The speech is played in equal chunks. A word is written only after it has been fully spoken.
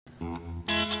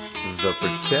The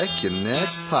Protect Your Neck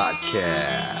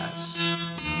Podcast,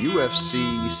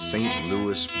 UFC St.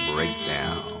 Louis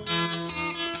Breakdown.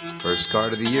 First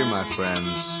card of the year, my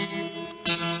friends.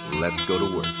 Let's go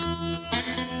to work.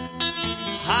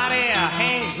 Hot air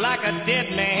hangs like a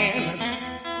dead man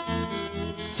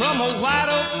from a white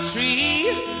oak tree.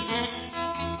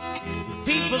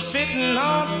 People sitting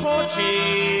on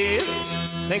porches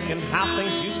thinking how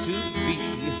things used to be.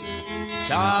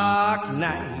 Dark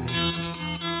night.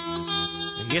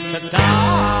 It's a dark night.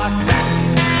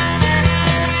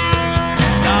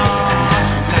 Dark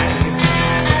night.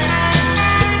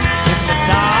 It's a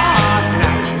dark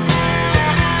night.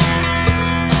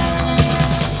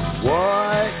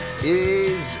 What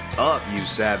is up, you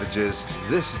savages?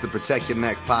 This is the Protect Your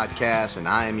Neck Podcast, and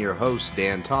I am your host,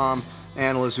 Dan Tom,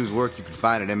 analyst whose work you can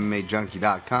find at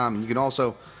MMAJunkie.com. You can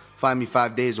also find me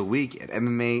 5 days a week at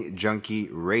MMA Junkie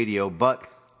Radio. But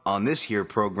on this here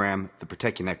program, the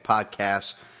Protect Your Neck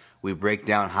Podcast, we break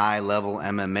down high-level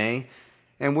MMA,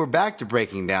 and we're back to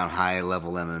breaking down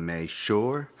high-level MMA.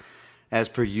 Sure, as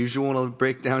per usual on a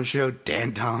breakdown show,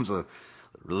 Dan Tom's a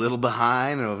little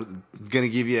behind. I'm going to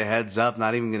give you a heads up,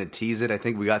 not even going to tease it. I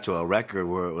think we got to a record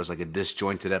where it was like a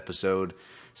disjointed episode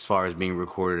as far as being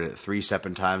recorded at 3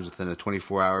 separate times within a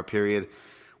 24-hour period.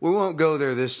 We won't go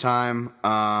there this time,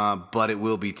 but it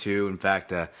will be 2. In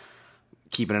fact,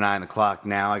 keeping an eye on the clock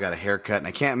now. I got a haircut, and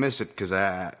I can't miss it because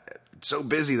I'm so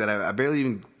busy that I barely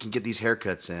even can get these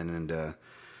haircuts in. And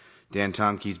Dan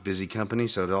Tom keeps busy company,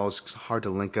 so it's always hard to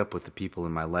link up with the people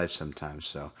in my life sometimes.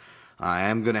 So I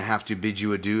am going to have to bid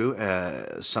you adieu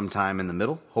sometime in the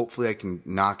middle. Hopefully I can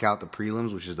knock out the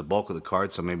prelims, which is the bulk of the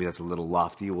card, so maybe that's a little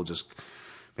lofty. We'll just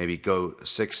maybe go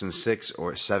 6-6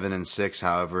 or 7-6,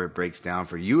 however it breaks down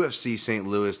for UFC St.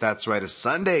 Louis. That's right, a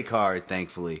Sunday card,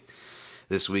 thankfully,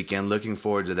 this weekend. Looking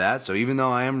forward to that. So even though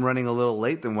I am running a little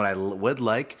late than what I would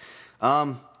like,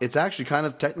 it's actually kind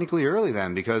of technically early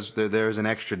then because there's an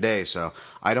extra day. So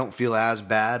I don't feel as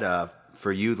bad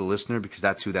for you, the listener, because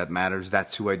that's who that matters.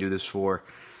 That's who I do this for.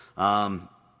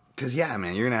 Because, yeah,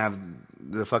 man, you're going to have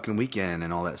the fucking weekend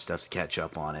and all that stuff to catch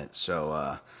up on it.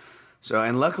 So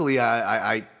and luckily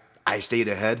I stayed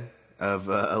ahead of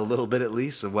a little bit at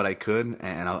least of what I could,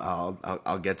 and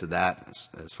I'll get to that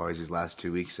as far as these last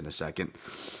 2 weeks in a second.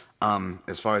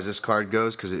 As far as this card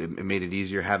goes, because it made it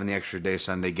easier having the extra day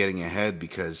Sunday, getting ahead,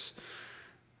 because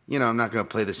I'm not going to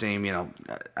play the same. I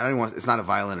don't want. It's not a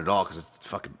violent at all because it's the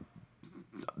fucking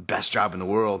best job in the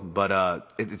world. But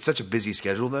it's such a busy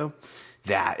schedule though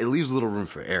that it leaves a little room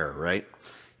for error, right?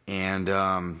 And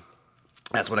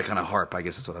that's what I kind of harp. I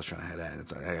guess that's what I was trying to head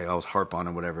at. I always harp on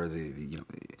or whatever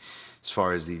as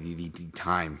far as the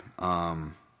time.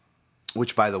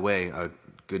 Which, by the way,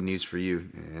 good news for you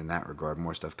in that regard.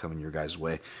 More stuff coming your guys'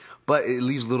 way, but it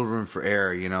leaves little room for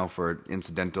error, for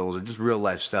incidentals or just real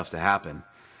life stuff to happen.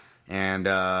 And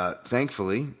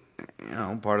thankfully,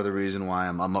 part of the reason why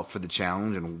I'm up for the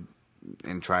challenge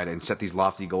and try to set these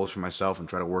lofty goals for myself and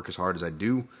try to work as hard as I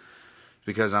do.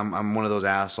 Because I'm one of those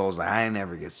assholes that I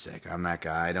never get sick. I'm that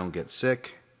guy. I don't get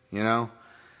sick,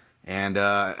 And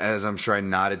as I'm sure I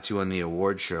nodded to on the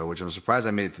award show, which I'm surprised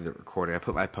I made it through the recording, I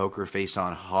put my poker face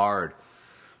on hard,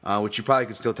 which you probably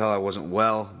could still tell I wasn't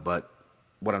well. But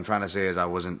what I'm trying to say is I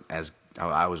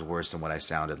was worse than what I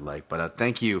sounded like. But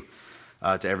thank you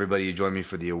to everybody who joined me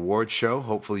for the award show.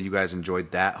 Hopefully you guys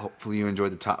enjoyed that. Hopefully you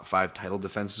enjoyed the top 5 title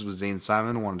defenses with Zane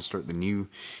Simon. I wanted to start the new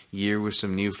year with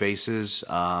some new faces.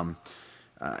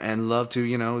 And love to,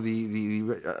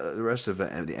 the rest of the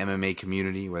MMA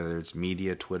community, whether it's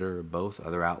media, Twitter, or both,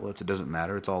 other outlets. It doesn't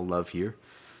matter. It's all love here.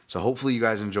 So hopefully you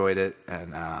guys enjoyed it,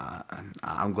 and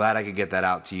I'm glad I could get that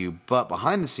out to you. But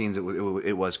behind the scenes,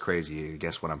 it was crazy. I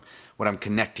guess what I'm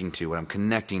connecting to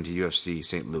UFC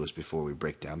St. Louis before we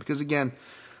break down, because again,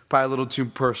 probably a little too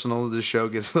personal. The show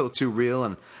gets a little too real,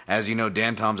 and as you know,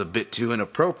 Dan Tom's a bit too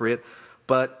inappropriate,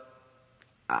 but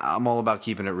I'm all about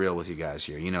keeping it real with you guys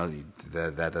here.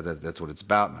 That's what it's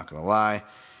about, not going to lie.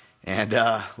 And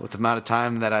with the amount of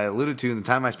time that I alluded to and the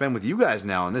time I spend with you guys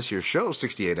now on this year's show,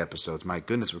 68 episodes. My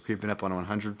goodness, we're creeping up on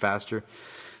 100 faster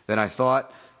than I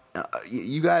thought.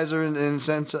 You guys are, in a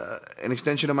sense, an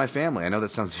extension of my family. I know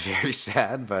that sounds very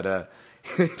sad, but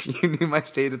if you knew my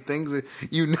state of things,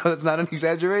 you know that's not an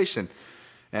exaggeration.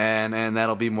 And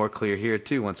that'll be more clear here,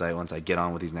 too, once I get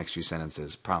on with these next few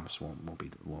sentences. Promise, won't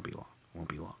be long. Won't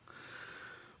be long.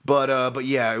 But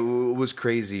yeah, it was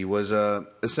crazy. Was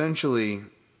essentially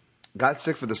got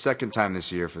sick for the second time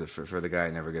this year for the guy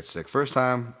who never gets sick. First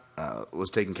time was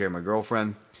taking care of my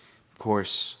girlfriend. Of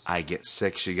course, I get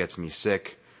sick. She gets me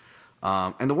sick.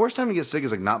 And the worst time to get sick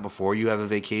is like not before you have a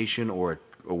vacation or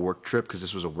a work trip, because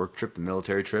this was a work trip, the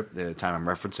military trip, the time I'm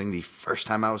referencing, the first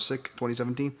time I was sick,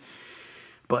 2017.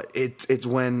 But it's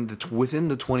when within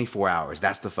the 24 hours,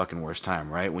 that's the fucking worst time,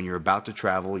 right? When you're about to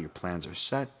travel, your plans are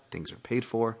set, things are paid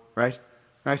for, right?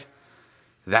 Right?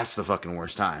 That's the fucking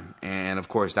worst time. And of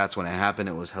course, that's when it happened.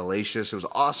 It was hellacious. It was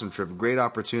an awesome trip, a great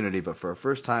opportunity. But for a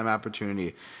first time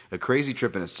opportunity, a crazy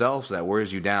trip in itself that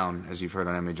wears you down, as you've heard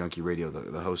on MMA Junkie Radio,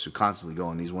 the hosts who constantly go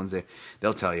on these ones,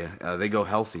 they'll tell you they go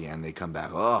healthy and they come back.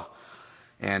 Oh,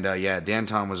 and Dan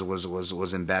Tom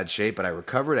was in bad shape, but I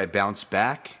recovered. I bounced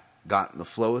back, got in the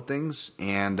flow of things,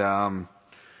 and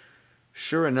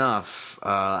sure enough,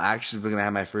 actually, we're gonna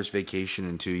have my first vacation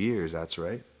in 2 years. That's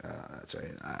right. That's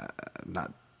right.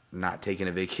 I'm not taking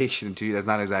a vacation in 2 years. That's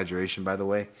not an exaggeration, by the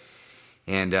way.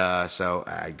 And so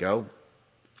I go.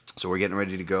 So we're getting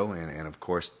ready to go. And of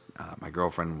course, my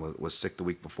girlfriend was sick the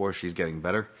week before. She's getting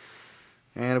better.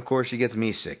 And of course, she gets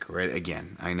me sick, right?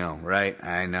 Again. I know, right?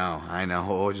 I know.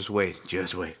 Oh, just wait.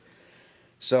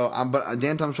 So, but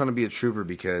Dan Tom's trying to be a trooper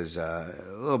because a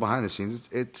little behind the scenes,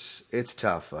 it's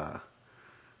tough.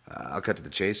 I'll cut to the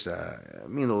chase.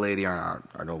 Me and the lady are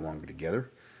no longer together.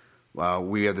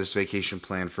 We had this vacation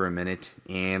planned for a minute,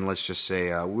 and let's just say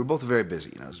we're both very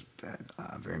busy. It's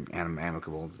very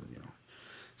amicable.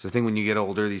 It's the thing when you get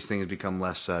older, these things become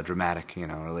less dramatic.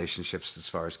 Relationships as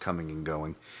far as coming and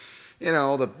going.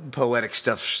 All the poetic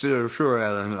stuff, sure,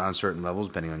 on certain levels,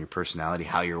 depending on your personality,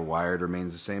 how you're wired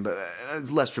remains the same, but it's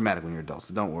less dramatic when you're adults.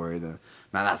 So don't worry. Now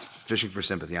that's fishing for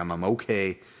sympathy. I'm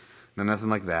okay. No, nothing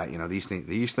like that.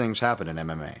 These things happen in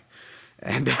MMA.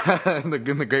 And in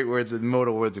the great words, the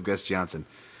immortal words of Gus Johnson.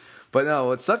 But no,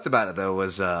 what sucked about it, though,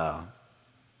 was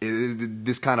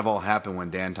this kind of all happened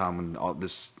when all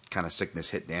this kind of sickness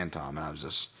hit Dan Tom, and I was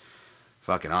just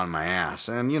fucking on my ass.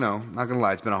 And, not going to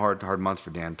lie, it's been a hard month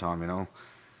for Dan Tom,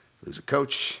 Lose a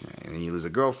coach, and then you lose a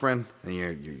girlfriend, and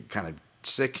you're kind of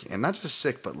sick. And not just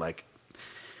sick, but,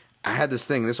 I had this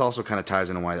thing. This also kind of ties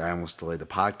into why I almost delayed the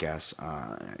podcast.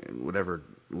 Whatever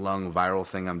lung viral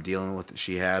thing I'm dealing with that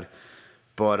she had.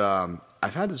 But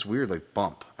I've had this weird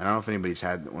bump. I don't know if anybody's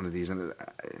had one of these. And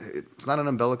it's not an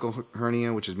umbilical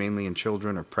hernia, which is mainly in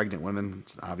children or pregnant women,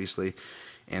 obviously.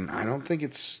 And I don't think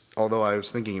it's, although I was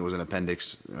thinking it was an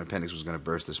appendix. My appendix was going to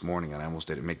burst this morning, and I almost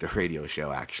didn't make the radio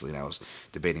show, actually. And I was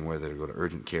debating whether to go to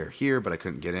urgent care here, but I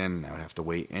couldn't get in. And I would have to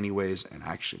wait anyways. And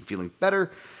actually, I'm feeling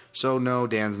better. So no,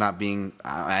 Dan's not being,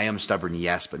 I am stubborn,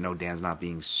 yes, but no, Dan's not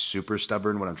being super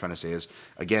stubborn. What I'm trying to say is,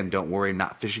 again, don't worry, I'm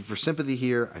not fishing for sympathy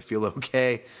here. I feel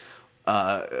okay.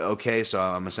 So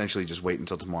I'm essentially just waiting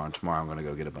until tomorrow. And tomorrow I'm going to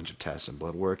go get a bunch of tests and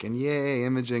blood work and yay,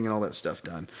 imaging and all that stuff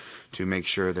done to make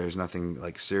sure there's nothing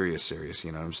serious,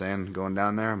 you know what I'm saying, going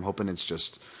down there. I'm hoping it's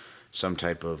just some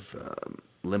type of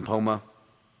lymphoma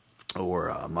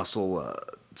or muscle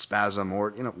spasm,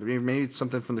 or maybe it's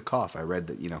something from the cough. I read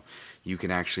that you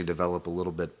can actually develop a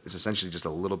little bit. It's essentially just a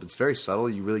little bit. It's very subtle.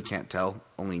 You really can't tell.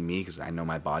 Only me, because I know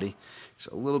my body. Just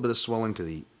a little bit of swelling to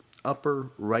the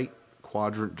upper right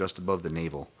quadrant, just above the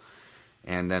navel,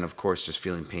 and then of course just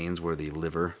feeling pains where the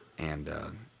liver and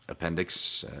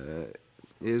appendix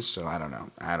is. So I don't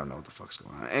know what the fuck's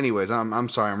going on. Anyways, I'm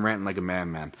sorry. I'm ranting like a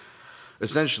madman.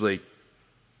 Essentially,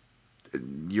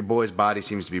 your boy's body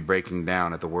seems to be breaking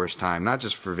down at the worst time, not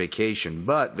just for vacation,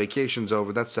 but vacation's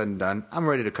over. That's said and done. I'm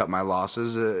ready to cut my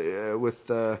losses with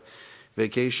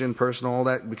vacation, personal, all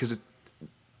that, because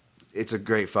it's a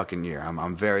great fucking year.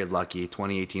 I'm very lucky.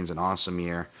 2018 is an awesome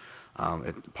year.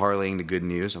 Parlaying to good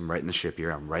news. I'm right in the ship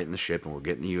here. I'm right in the ship, and we're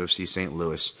getting the UFC St.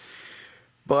 Louis.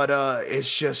 But it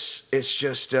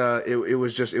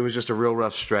was just a real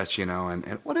rough stretch,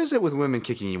 And what is it with women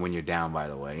kicking you when you're down? By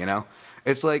the way,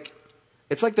 it's like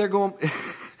they're going.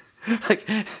 Like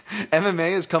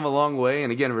MMA has come a long way,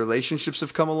 and again, relationships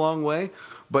have come a long way.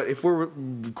 But if we're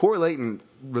correlating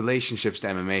relationships to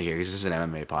MMA here, because this is an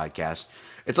MMA podcast,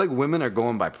 it's like women are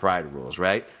going by pride rules,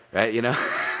 right? Right?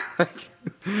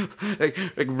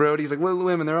 like Brody's like, well,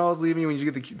 women, they're always leaving you when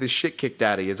you get the shit kicked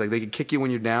out of you. It's like they can kick you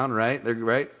when you're down, right? They're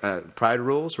right. Pride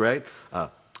rules, right?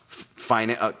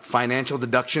 Financial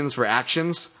deductions for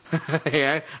actions,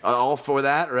 yeah, all for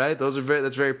that, right? That's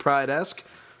very pride-esque.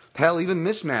 Hell, even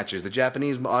mismatches. The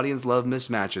Japanese audience love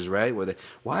mismatches, right?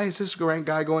 Why is this ranked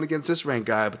guy going against this ranked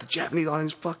guy? But the Japanese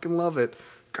audience fucking love it.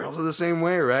 Girls are the same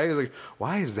way, right? It's like,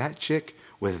 why is that chick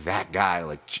with that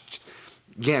guy?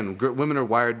 Again, women are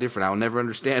wired different. I'll never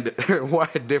understand it. They're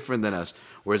wired different than us.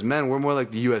 Whereas men, we're more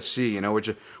like the UFC,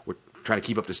 we're trying to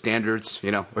keep up to standards,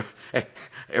 Hey,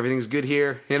 everything's good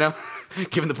here,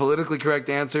 Giving the politically correct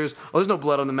answers. Oh, there's no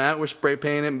blood on the mat. We're spray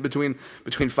painting between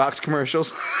Fox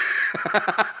commercials.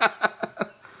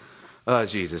 Oh,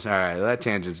 Jesus. All right, that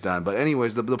tangent's done. But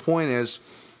anyways, the point is,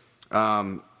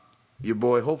 your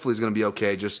boy hopefully is going to be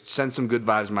okay. Just send some good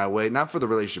vibes my way. Not for the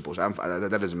relationship.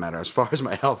 That doesn't matter. As far as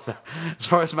my health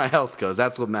goes,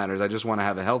 that's what matters. I just want to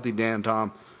have a healthy Dan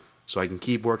Tom so I can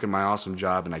keep working my awesome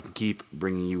job and I can keep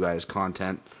bringing you guys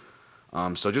content.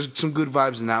 So just some good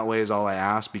vibes in that way is all I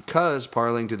ask, because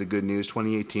parlaying to the good news,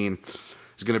 2018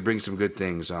 is going to bring some good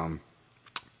things.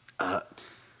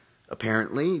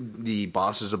 Apparently, the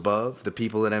bosses above, the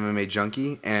people at MMA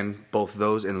Junkie, and both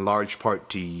those in large part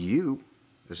to you,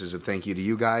 this is a thank you to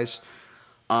you guys.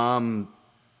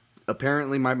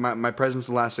 Apparently, my presence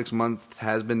the last 6 months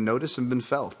has been noticed and been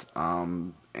felt.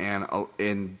 And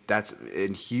that's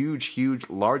in huge,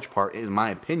 large part, in my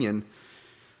opinion.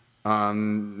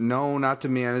 No, not to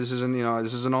me. And this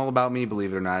isn't all about me,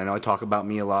 believe it or not. I know I talk about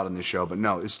me a lot on this show, but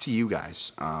no, it's to you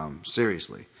guys.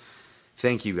 Seriously.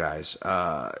 Thank you guys.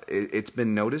 It's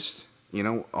been noticed,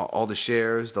 all the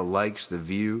shares, the likes, the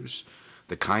views,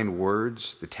 the kind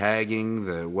words, the tagging,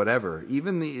 the whatever,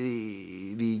 even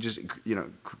the just,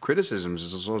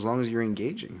 criticisms, as long as you're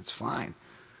engaging, it's fine.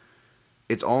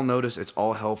 It's all noticed, it's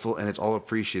all helpful, and it's all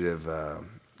appreciative,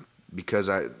 because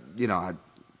I'll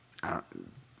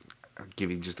give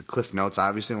you just the cliff notes,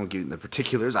 obviously. I won't give you the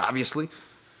particulars, obviously.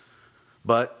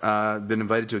 But I've been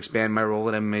invited to expand my role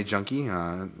at MMA Junkie,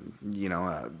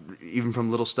 even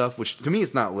from little stuff, which to me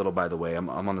it's not little, by the way. I'm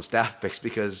on the staff picks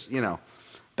because,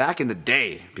 back in the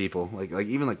day, people, like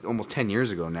even almost 10 years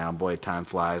ago now, boy, time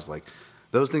flies. Like,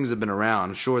 those things have been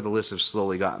around. Sure, the lists have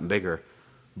slowly gotten bigger,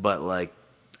 but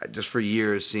just for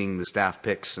years seeing the staff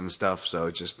picks and stuff,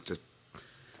 so just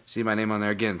see my name on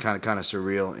there again, kind of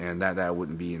surreal, and that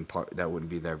wouldn't be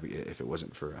there if it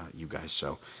wasn't for you guys.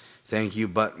 So thank you.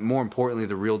 But more importantly,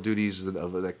 the real duties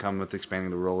that come with expanding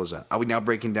the role is I'll be now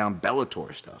breaking down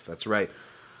Bellator stuff. That's right.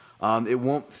 It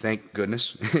won't, thank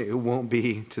goodness, it won't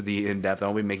be to the in-depth. I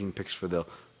won't be making picks for the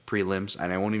prelims,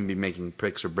 and I won't even be making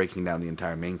picks or breaking down the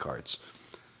entire main cards.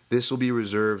 This will be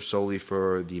reserved solely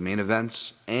for the main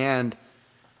events, and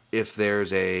if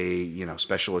there's a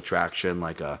special attraction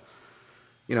like a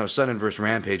Sudden vs.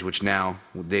 Rampage, which now,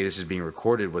 the day this is being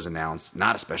recorded, was announced,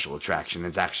 not a special attraction,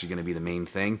 it's actually going to be the main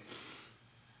thing,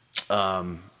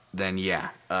 then yeah,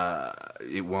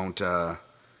 it won't, sorry,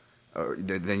 I don't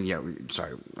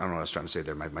know what I was trying to say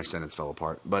there, my sentence fell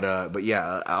apart, but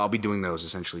yeah, I'll be doing those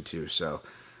essentially too, so,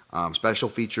 special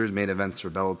features, main events for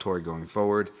Bellator going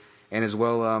forward, and as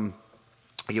well,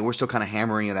 again, we're still kind of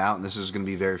hammering it out, and this is going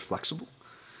to be very flexible,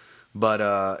 but,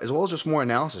 as well as just more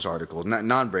analysis articles,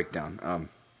 non-breakdown,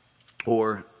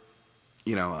 or,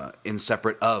 in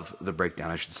separate of the breakdown,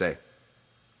 I should say.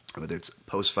 Whether it's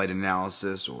post-fight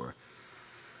analysis or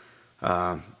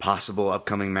possible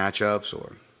upcoming matchups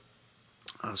or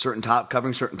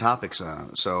covering certain topics.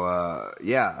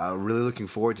 Really looking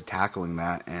forward to tackling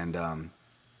that. And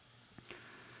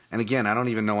again, I don't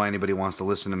even know why anybody wants to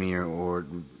listen to me or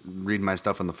read my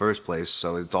stuff in the first place,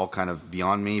 so it's all kind of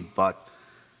beyond me, but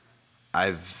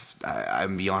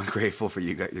I'm beyond grateful for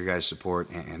your guys' support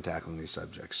and tackling these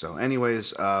subjects. So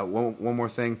anyways, one more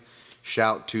thing.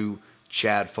 Shout to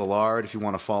Chad Fallard. If you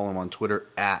want to follow him on Twitter,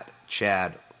 at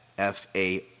Chad,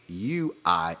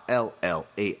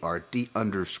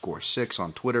 FAUILLARD_6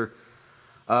 on Twitter.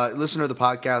 Listener of the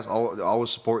podcast, always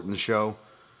supporting the show.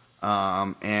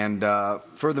 And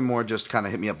furthermore, just kind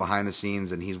of hit me up behind the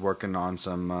scenes, and he's working on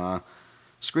some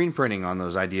screen printing on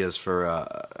those ideas for...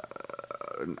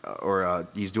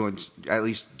 he's doing, at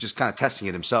least just kind of testing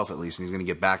it himself at least, and he's going to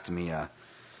get back to me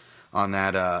on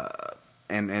that,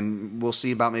 and we'll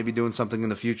see about maybe doing something in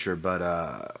the future, but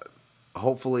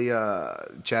hopefully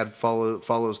Chad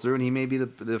follows through, and he may be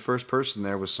the first person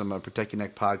there with some Protect Your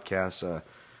Neck podcast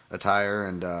attire,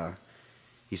 and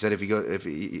he said if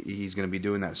he's going to be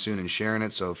doing that soon and sharing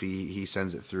it, so if he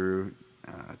sends it through,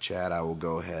 Chad, I will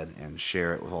go ahead and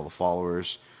share it with all the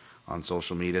followers on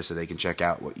social media so they can check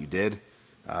out what you did.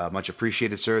 Much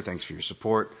appreciated, sir. Thanks for your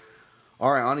support.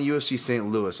 All right, on to UFC St.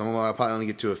 Louis. I'll probably only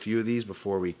get to a few of these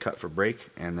before we cut for break,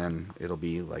 and then it'll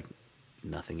be like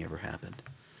nothing ever happened,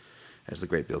 as the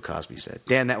great Bill Cosby said.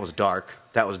 Dan, that was dark.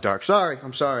 Sorry.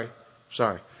 I'm sorry.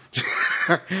 All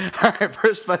right,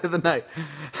 first fight of the night.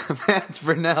 Mads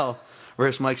Burnell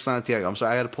versus Mike Santiago. I'm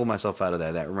sorry, I got to pull myself out of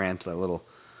that rant, that little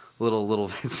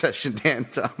session Dan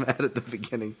Tom had at the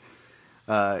beginning.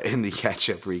 In the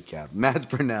catch-up recap, Mads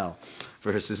Burnell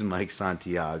versus Mike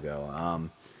Santiago.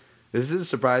 This is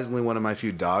surprisingly one of my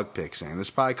few dog picks, and this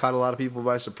probably caught a lot of people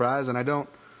by surprise. And I don't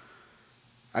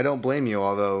blame you,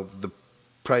 although the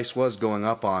price was going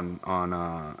up on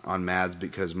Mads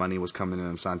because money was coming in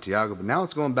on Santiago, but now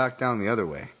it's going back down the other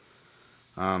way.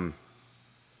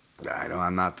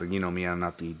 I'm not the, you know me, I'm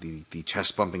not the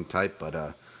chest bumping type, but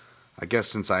I guess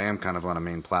since I am kind of on a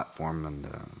main platform and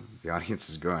the audience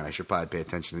is growing, I should probably pay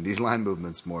attention to these line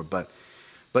movements more. But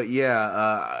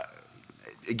yeah,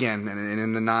 again, and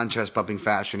in the non-chest bumping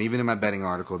fashion, even in my betting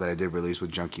article that I did release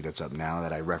with Junkie that's up now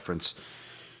that I reference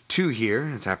to here,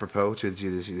 it's apropos to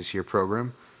this here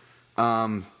program.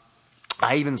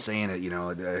 I even saying it,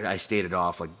 I stated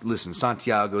off like, listen,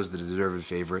 Santiago's the deserved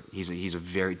favorite. He's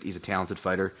a talented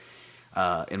fighter,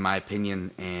 in my opinion,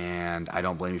 and I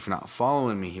don't blame you for not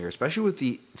following me here, especially with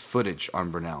the footage on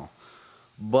Burnell.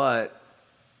 But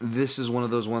this is one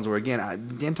of those ones where,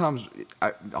 again, Dan Tom's,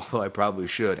 although I probably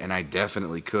should, and I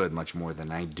definitely could much more than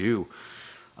I do.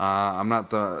 I'm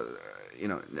not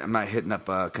I'm not hitting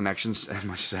up connections as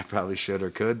much as I probably should or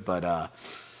could,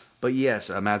 but yes,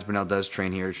 Mads Burnell does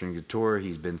train here at Extreme Couture.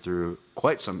 He's been through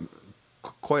quite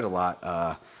a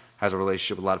lot. Has a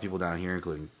relationship with a lot of people down here,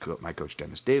 including my coach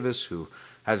Dennis Davis, who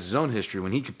has his own history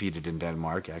when he competed in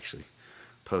Denmark. Actually,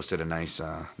 posted a nice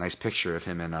picture of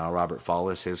him and Robert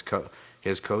Follis,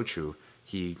 his coach, who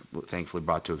he thankfully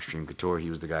brought to Extreme Couture.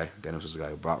 Dennis was the guy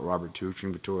who brought Robert to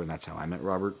Extreme Couture, and that's how I met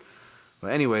Robert.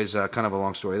 But anyways, kind of a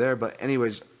long story there. But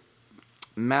anyways,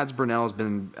 Mads Burnell has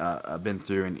been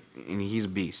through, and he's a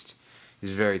beast.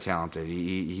 He's very talented.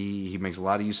 He makes a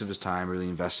lot of use of his time, really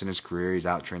invests in his career. He's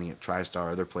out training at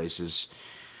TriStar, other places.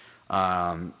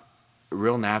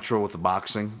 Real natural with the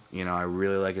boxing. I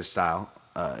really like his style.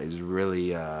 He's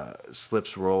really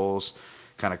slips, rolls,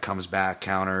 kind of comes back,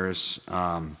 counters.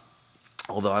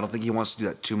 Although I don't think he wants to do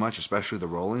that too much, especially the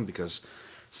rolling, because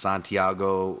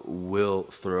Santiago will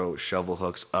throw shovel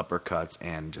hooks, uppercuts,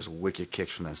 and just wicked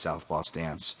kicks from that southpaw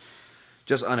stance,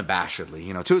 just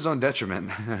unabashedly, to his own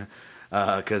detriment,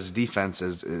 because defense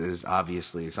is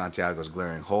obviously Santiago's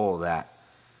glaring hole. That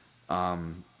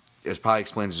it probably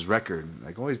explains his record.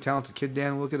 Like, oh, he's a talented kid,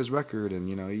 Dan. Look at his record, and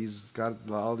he's got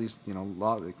all these,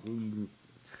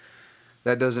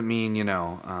 that doesn't mean,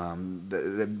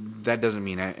 that doesn't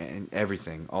mean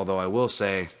everything. Although I will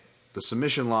say, the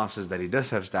submission losses that he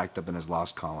does have stacked up in his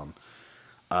loss column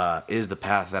is the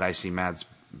path that I see Mads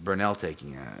Burnell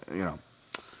taking. It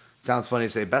sounds funny to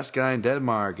say best guy in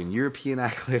Denmark and European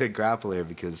accoladed grappler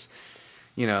because,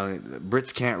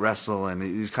 Brits can't wrestle, and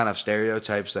these kind of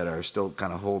stereotypes that are still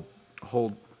kind of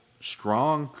hold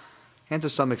strong. And to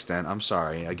some extent, I'm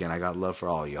sorry, again, I got love for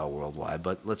all y'all worldwide,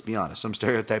 but let's be honest, some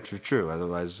stereotypes are true.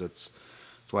 Otherwise, that's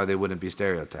why they wouldn't be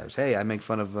stereotypes. Hey, I make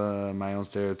fun of my own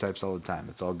stereotypes all the time.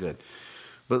 It's all good.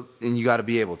 And you got to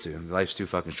be able to. Life's too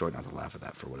fucking short not to laugh at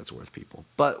that, for what it's worth, people.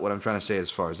 But what I'm trying to say as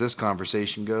far as this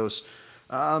conversation goes,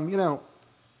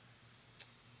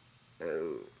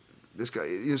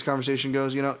 this conversation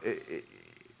goes,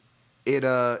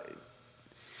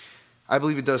 I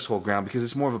believe it does hold ground because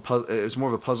it's more of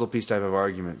a puzzle piece type of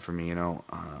argument for me.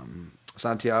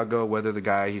 Santiago, whether the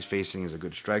guy he's facing is a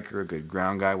good striker, a good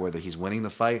ground guy, whether he's winning the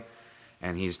fight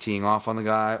and he's teeing off on the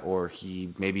guy, or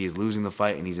maybe he's losing the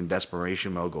fight and he's in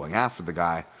desperation mode going after the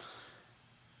guy,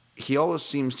 he always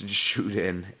seems to just shoot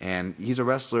in. And he's a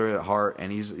wrestler at heart,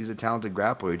 and he's a talented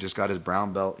grappler. He just got his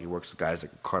brown belt. He works with guys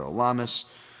like Ricardo Lamas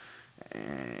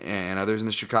and others in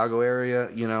the Chicago area.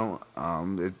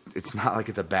 It's not like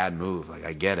it's a bad move. Like,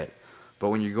 I get it. But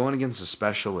when you're going against a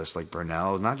specialist like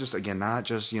Burnell, not just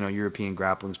European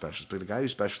grappling specialist, but the guy who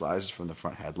specializes from the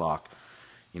front headlock,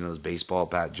 those baseball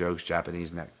bat jokes,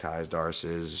 Japanese neckties,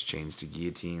 darces, chains to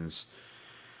guillotines,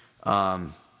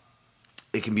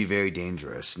 it can be very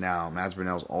dangerous. Now, Mads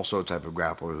Burnell's also a type of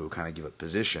grappler who kind of give up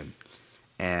position,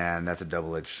 and that's a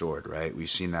double-edged sword, right? We've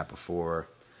seen that before.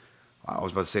 I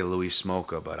was about to say Luis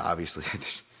Smolka, but obviously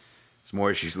there's more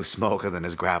issues with Smolka than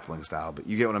his grappling style. But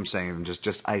you get what I'm saying.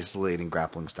 Just isolating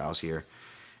grappling styles here.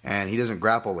 And he doesn't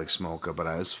grapple like Smolka, but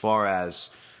as far as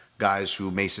guys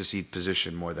who may secede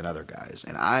position more than other guys.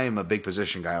 And I am a big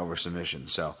position guy over submission,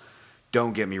 so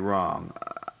don't get me wrong.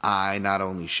 I not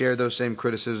only share those same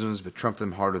criticisms, but trump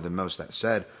them harder than most. That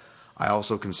said, I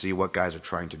also can see what guys are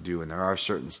trying to do, and there are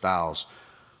certain styles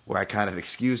where I kind of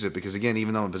excuse it because, again,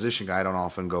 even though I'm a position guy, I don't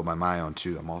often go by my own,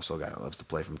 too. I'm also a guy that loves to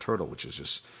play from turtle, which is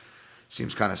just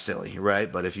seems kind of silly,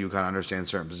 right? But if you kind of understand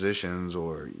certain positions,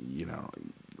 or,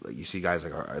 like you see guys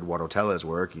like Eduardo Tellez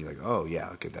work, and you're like, oh, yeah,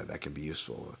 okay, that can be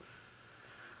useful.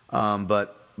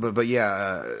 But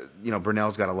yeah,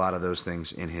 Burnell's got a lot of those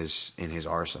things in his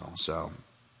arsenal, so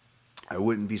I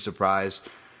wouldn't be surprised.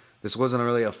 This wasn't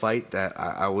really a fight that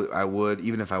I would,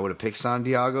 even if I would have picked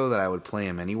Santiago, that I would play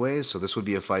him anyways. So this would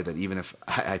be a fight that even if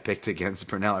I picked against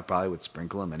Burnell, I probably would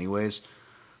sprinkle him anyways.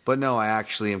 But no, I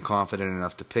actually am confident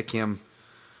enough to pick him.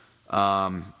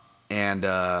 By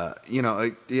the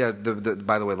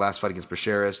way, last fight against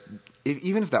Braceras,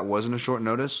 even if that wasn't a short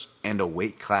notice and a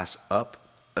weight class up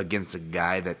against a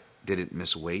guy that didn't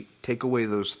miss weight, take away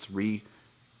those three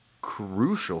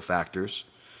crucial factors,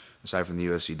 aside from the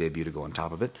UFC debut to go on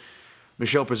top of it,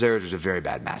 Michel Prazeres was a very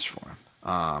bad match for him.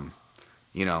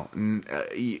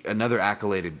 Another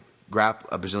accoladed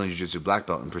a Brazilian Jiu-Jitsu black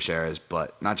belt in Prazeres,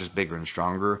 but not just bigger and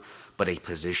stronger, but a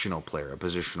positional player, a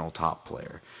positional top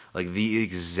player. Like the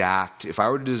exact, if I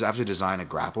were to have to design a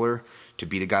grappler to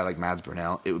beat a guy like Mads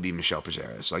Burnell, it would be Michel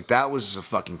Prazeres. Like that was a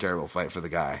fucking terrible fight for the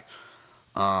guy.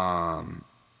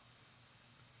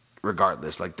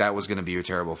 Regardless, like that was going to be a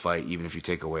terrible fight, even if you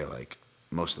take away like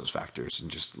most of those factors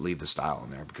and just leave the style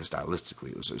in there, because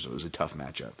stylistically it was a tough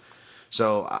matchup.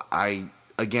 So I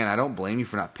don't blame you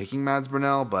for not picking Mads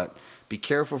Burnell, but be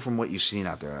careful from what you've seen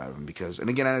out there out of him, because, and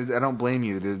again, I don't blame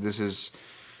you. This is,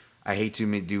 I hate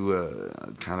to do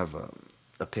a kind of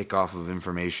a pick off of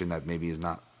information that maybe is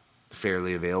not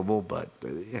fairly available, but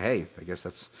hey, I guess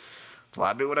that's why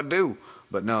I do what I do.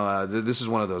 But no, this is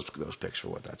one of those picks for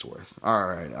what that's worth. All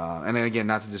right, and then again,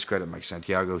 not to discredit Mike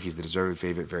Santiago, he's the deserved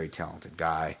favorite, very talented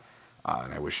guy,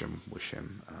 and I wish him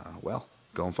well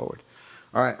going forward.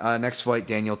 All right, next fight,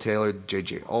 Daniel Taylor,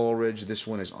 J.J. Ulrich. This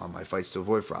one is on my fights to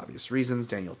avoid for obvious reasons.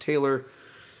 Daniel Taylor,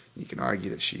 you can argue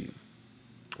that she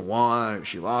won or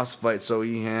she lost the fight.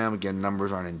 Sohee Ham, again,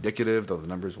 numbers aren't indicative, though the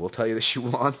numbers will tell you that she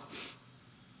won.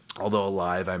 Although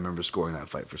live, I remember scoring that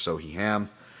fight for Sohee Ham.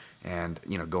 And,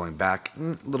 going back,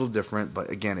 a little different. But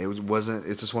again,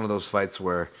 it's just one of those fights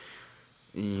where,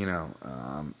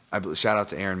 shout out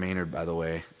to Aaron Maynard, by the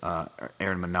way.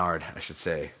 Aaron Menard, I should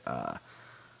say.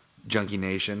 Junkie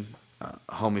Nation,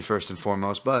 homie first and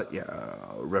foremost, but yeah,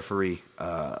 referee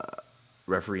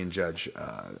and judge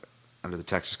under the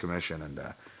Texas Commission, and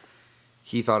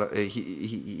he thought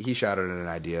he shouted at an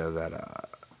idea that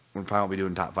we'll probably be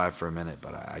doing top 5 for a minute,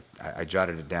 but I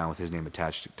jotted it down with his name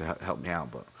attached to help me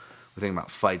out. But we're thinking about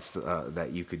fights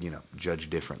that you could judge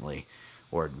differently,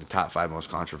 or the top 5 most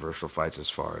controversial fights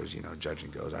as far as judging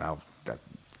goes. I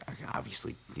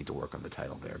obviously need to work on the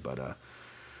title there,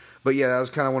 But yeah, that was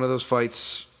kind of one of those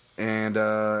fights. And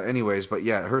anyways, but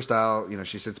yeah, her style,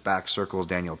 she sits back, circles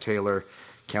Daniel Taylor,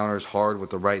 counters hard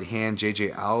with the right hand.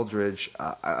 J.J. Aldridge,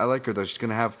 I like her though. She's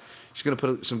gonna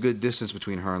put some good distance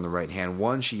between her and the right hand.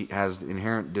 One, she has the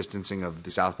inherent distancing of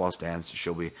the southpaw stance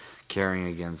she'll be carrying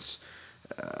against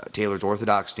Taylor's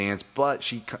orthodox stance, but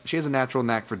she has a natural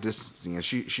knack for distancing, and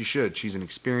she should. She's an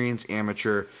experienced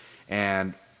amateur,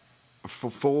 and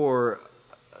for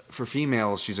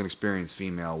females, she's an experienced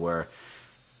female, where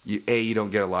you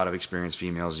don't get a lot of experienced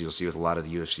females you'll see with a lot of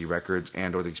the UFC records,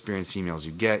 or the experienced females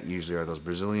you get usually are those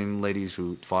Brazilian ladies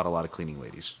who fought a lot of cleaning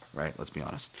ladies, right? Let's be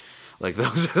honest. Like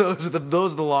those are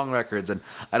the long records, and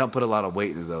I don't put a lot of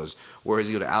weight into those. Whereas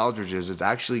you go to Aldridge's, it's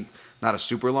actually not a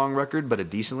super long record, but a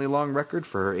decently long record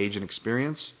for her age and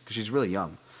experience, because she's really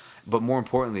young. But more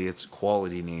importantly, it's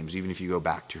quality names, even if you go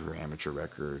back to her amateur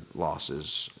record,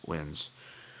 losses, wins.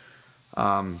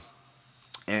 And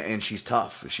she's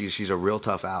tough. She's a real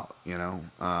tough out,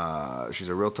 She's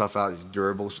a real tough out,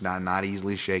 durable. She's not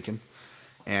easily shaken.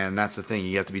 And that's the thing.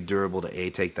 You have to be durable to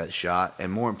A, take that shot,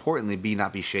 and more importantly, B,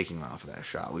 not be shaking off of that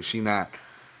shot. We've seen that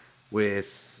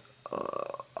with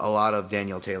a lot of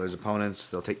Daniel Taylor's opponents.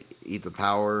 They'll eat the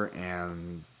power,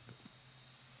 and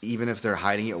even if they're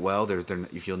hiding it well,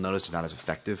 if you'll notice, they're not as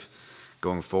effective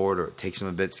going forward, or it takes them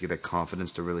a bit to get that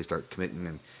confidence to really start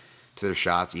committing to their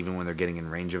shots, even when they're getting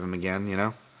in range of them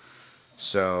again,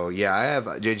 So, yeah, I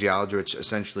have J.J. Aldridge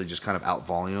essentially just kind of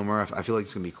out-volume her. I feel like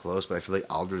it's going to be close, but I feel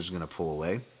like Aldridge is going to pull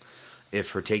away.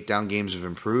 If her takedown games have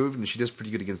improved, and she does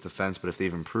pretty good against the fence, but if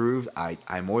they've improved,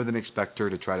 I more than expect her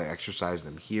to try to exercise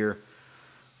them here.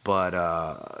 But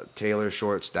Taylor,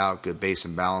 short, stout, good base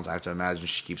and balance. I have to imagine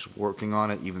she keeps working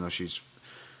on it, even though she's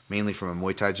mainly from a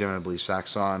Muay Thai gym, I believe,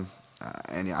 Saxon.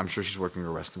 And I'm sure she's working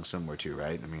her wrestling somewhere too,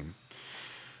 right? I mean...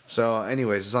 So,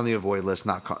 anyways, it's on the avoid list.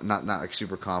 Not like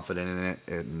super confident in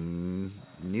it.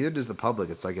 Neither does the public.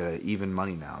 It's like an even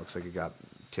money now. Looks like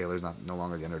Taylor's no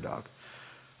longer the underdog.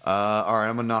 All right,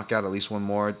 I'm gonna knock out at least one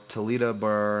more. Talita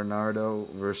Bernardo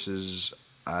versus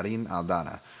Arin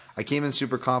Aldana. I came in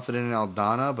super confident in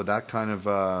Aldana, but that kind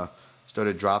of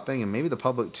started dropping, and maybe the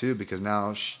public too, because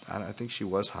now I think she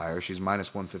was higher. She's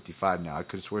minus 155 now. I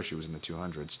could swear she was in the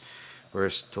 200s.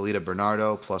 Whereas Talita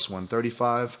Bernardo plus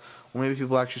 135. Or maybe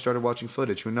people actually started watching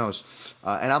footage. Who knows?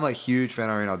 And I'm a huge fan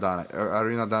of Irene Aldana.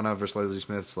 Irene Aldana versus Leslie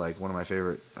Smith's like one of my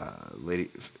favorite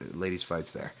ladies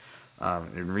fights there,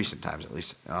 in recent times at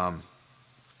least.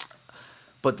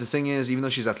 But the thing is, even though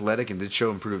she's athletic and did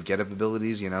show improved get-up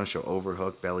abilities, show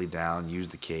overhook, belly down, use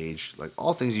the cage, like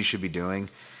all things you should be doing,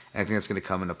 and I think that's going to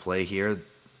come into play here.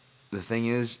 the thing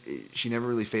is, she never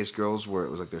really faced girls where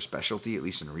it was like their specialty, at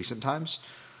least in recent times.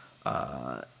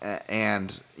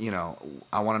 And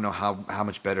I want to know how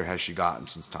much better has she gotten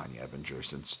since Tanya Evinger,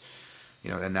 since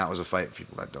and that was a fight for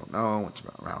people that don't know. It's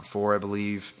about round 4, I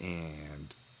believe,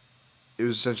 and it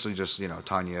was essentially just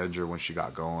Tanya Evinger, when she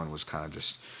got going, was kind of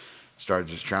just started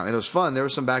just trying. It was fun. There were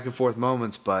some back and forth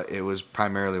moments, but it was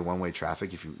primarily one-way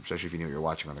traffic. Especially if you knew what you were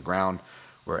watching on the ground,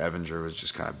 where Evinger was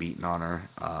just kind of beating on her.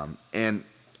 And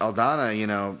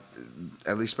Aldana,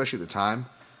 at least especially at the time,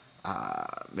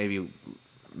 maybe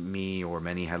me or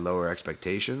many had lower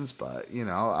expectations, but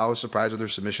I was surprised with her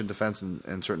submission defense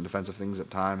and certain defensive things at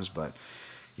times. But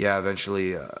yeah,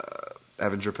 eventually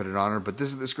Evinger put it on her. But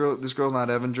this girl's not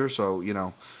Evinger, so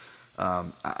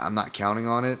I'm not counting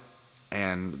on it.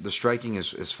 And the striking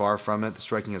is far from it. The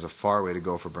striking is a far way to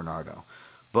go for Bernardo.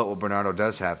 But what Bernardo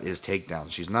does have is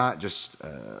takedowns. She's not just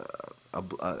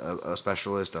a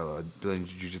specialist, a Brazilian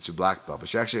Jiu-Jitsu black belt, but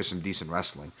she actually has some decent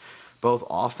wrestling, both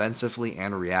offensively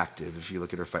and reactive. If you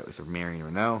look at her fight with Marion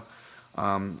Renault,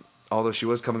 although she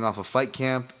was coming off a fight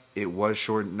camp, it was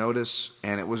short notice,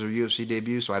 and it was her UFC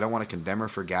debut, so I don't want to condemn her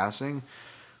for gassing,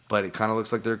 but it kind of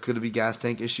looks like there could be gas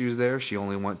tank issues there. She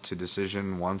only went to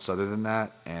decision once other than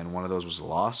that, and one of those was a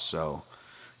loss, so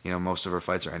most of her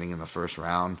fights are ending in the first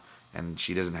round, and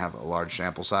she doesn't have a large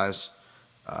sample size.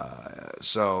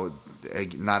 So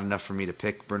not enough for me to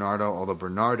pick Bernardo, although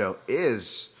Bernardo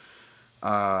was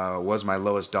my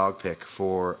lowest dog pick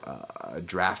for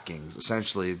DraftKings.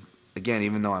 Essentially, again,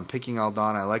 even though I'm picking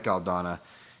Aldana, I like Aldana,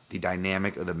 the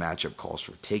dynamic of the matchup calls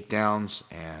for takedowns,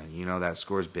 and that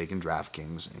scores big in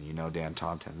DraftKings, and Dan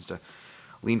Tom tends to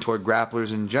lean toward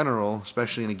grapplers in general,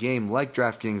 especially in a game like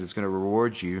DraftKings. It's going to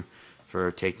reward you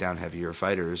for takedown heavier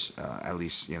fighters, at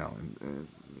least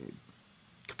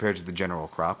compared to the general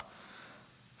crop.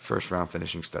 First round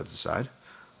finishing studs aside.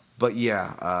 But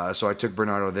yeah, so I took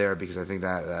Bernardo there because I think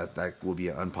that will be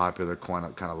an unpopular kind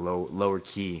of lower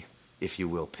key, if you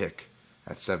will, pick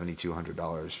at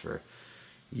 $7,200 for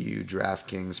you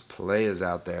DraftKings players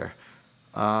out there.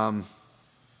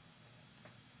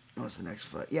 What's the next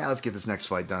fight? Yeah, let's get this next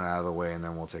fight done out of the way, and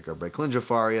then we'll take our break. Kalinja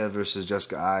Faria versus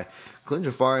Jessica Ai.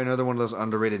 Kalinja Faria, another one of those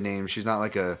underrated names. She's not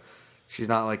like a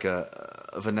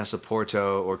Vanessa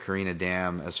Porto or Karina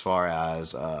Dam as far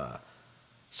as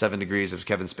 7 Degrees of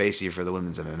Kevin Spacey for the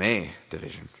women's MMA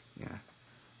division. Yeah,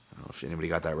 I don't know if anybody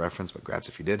got that reference, but grats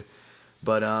if you did.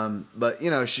 But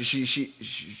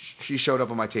she showed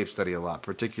up on my tape study a lot,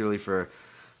 particularly for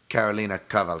Karolina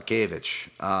Kowalkiewicz.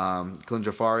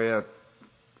 Kalinja Faria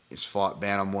has fought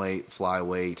bantamweight,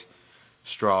 flyweight,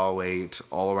 strawweight,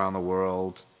 all around the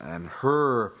world, and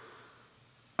her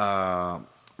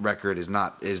record is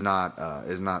not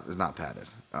padded.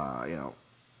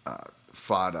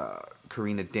 Fought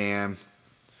Karina Dam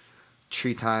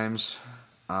 3 times.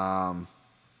 But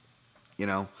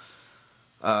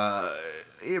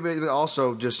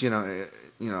also just you're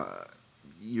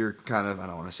kind of, I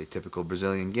don't want to say typical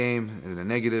Brazilian game in a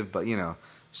negative, but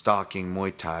stalking,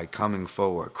 Muay Thai, coming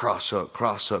forward, cross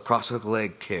hook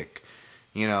leg kick,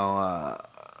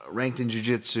 ranked in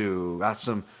jiu-jitsu, got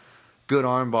some good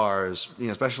arm bars,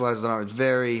 specializes in arm. It's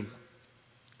very,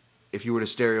 if you were to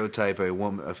stereotype a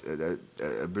woman,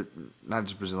 not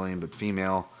just Brazilian, but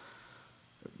female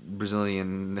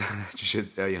Brazilian,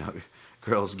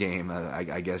 girls game,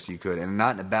 I guess you could, and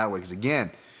not in a bad way, because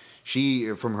again,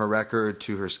 she, from her record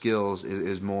to her skills,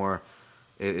 is more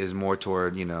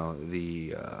toward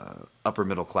the upper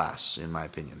middle class, in my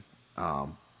opinion.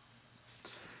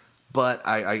 But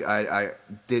I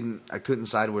couldn't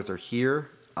side with her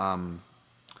here.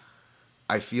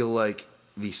 I feel like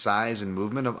the size and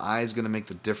movement of Ai is going to make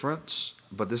the difference,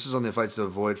 but this is on the fights to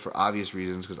avoid for obvious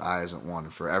reasons, because Ai hasn't won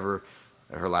in forever.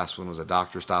 Her last one was a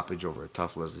doctor stoppage over a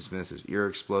tough Leslie Smith whose ear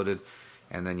exploded.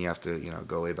 And then you have to,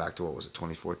 go way back to, what was it,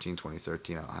 2014,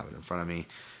 2013, I don't have it in front of me,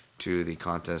 to the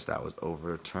contest that was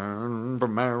overturned for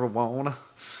marijuana.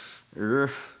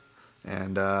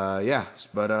 And,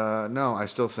 no, I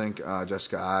still think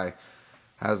Jessica Ai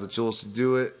has the tools to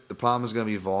do it. The problem is going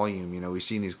to be volume. We've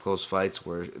seen these close fights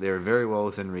where they're very well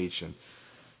within reach. And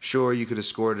sure, you could have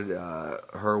scored it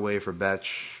her way for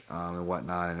Betch and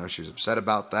whatnot. I know she was upset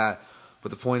about that. But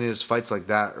the point is, fights like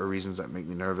that are reasons that make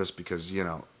me nervous because,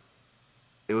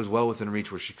 it was well within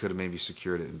reach where she could have maybe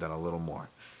secured it and done a little more.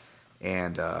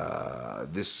 And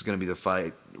this is going to be the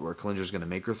fight where Kalinja's going to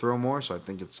make her throw more, so I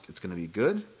think it's going to be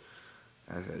good.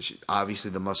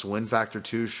 Obviously, the must-win factor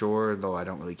too, sure, though I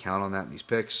don't really count on that in these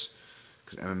picks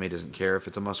because MMA doesn't care if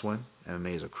it's a must-win.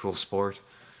 MMA is a cruel sport.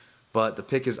 But the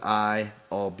pick is Ai,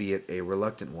 albeit a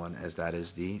reluctant one, as that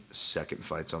is the second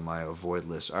fights on my avoid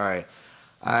list. All right.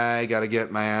 I got to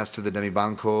get my ass to the Demi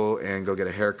Banco and go get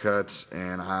a haircut.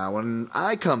 And when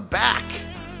I come back,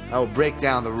 I will break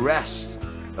down the rest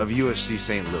of UFC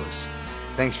St. Louis.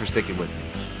 Thanks for sticking with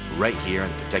me right here on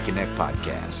the Protect Your Neck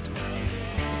podcast.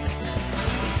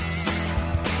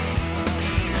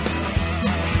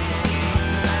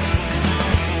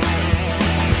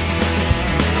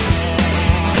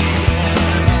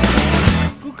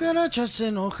 Cucarachas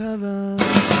enojadas.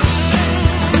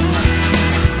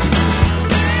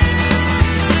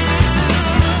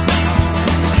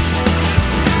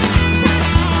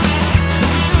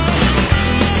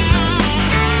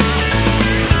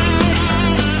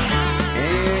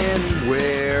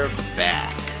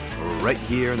 Right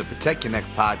here in the Protect Your Neck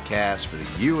podcast for the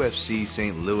UFC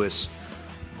St. Louis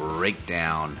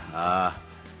breakdown.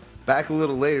 Back a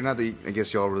little later, not that I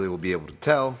guess y'all really will be able to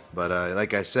tell, but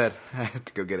like I said, I had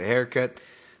to go get a haircut.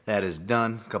 That is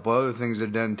done. A couple other things are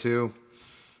done too.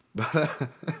 But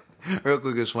real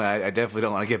quick, this one, I definitely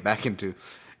don't want to get back into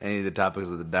any of the topics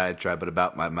of the diatribe, but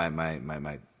about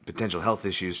my potential health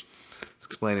issues.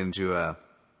 Explaining to a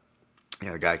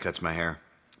guy cuts my hair.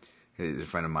 He's a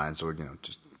friend of mine, so we're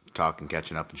just talking,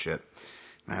 catching up and shit.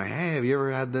 And I'm like, hey, have you ever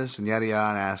had this? And yada yada,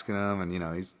 and asking him, and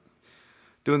he's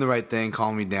doing the right thing,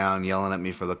 calming me down, yelling at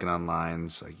me for looking online.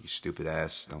 It's like, you stupid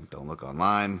ass, don't look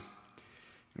online.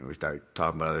 And we start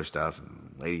talking about other stuff.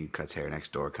 And the lady who cuts hair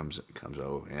next door comes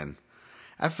over, and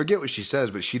I forget what she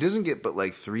says, but she doesn't get but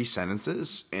like 3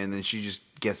 sentences, and then she just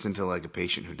gets into like a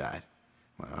patient who died.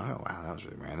 I'm like, oh wow, that was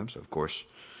really random. So of course,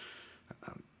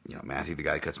 Matthew, the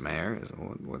guy who cuts my hair,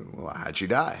 well, how'd she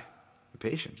die? The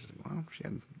patient, well, she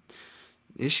had an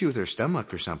issue with her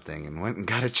stomach or something, and went and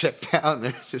got it checked out, and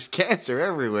there's just cancer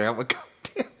everywhere. I'm like, God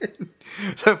damn it.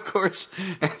 So of course,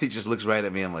 he just looks right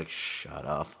at me. I'm like, shut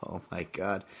up. Oh my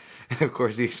God. And of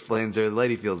course he explains her, the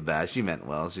lady feels bad. She meant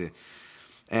well.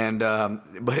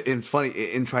 But in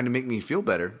trying to make me feel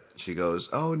better, she goes,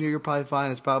 oh, you're probably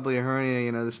fine. It's probably a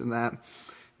hernia, this and that.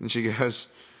 And she goes,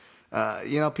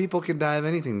 people can die of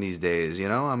anything these days,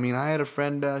 I mean, I had a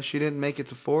friend, she didn't make it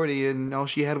to 40, and all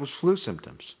she had was flu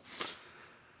symptoms.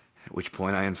 At which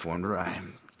point I informed her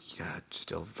I'm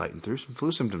still fighting through some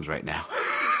flu symptoms right now.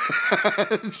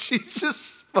 She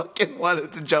just fucking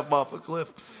wanted to jump off a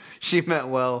cliff. She meant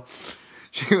well.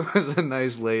 She was a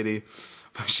nice lady,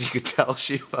 but she could tell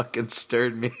she fucking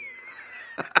stirred me.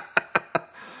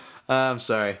 I'm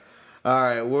sorry. All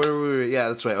right, where were we? Yeah,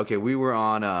 that's right. Okay, we were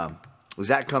on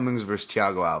Zach Cummings versus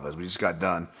Thiago Alves. We just got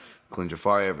done. Clint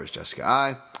Jafaria versus Jessica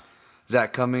Ai.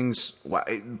 Zach Cummings,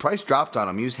 price dropped on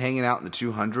him. He was hanging out in the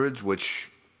 200s, which,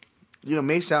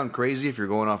 may sound crazy if you're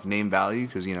going off name value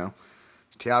because,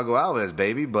 it's Thiago Alves,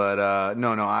 baby. But,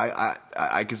 no,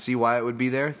 I could see why it would be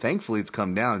there. Thankfully, it's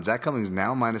come down. Zach Cummings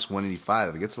now minus 185.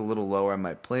 If it gets a little lower, I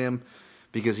might play him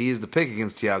because he is the pick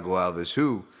against Thiago Alves,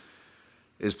 who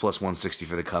is plus 160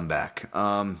 for the comeback.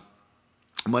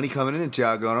 Money coming in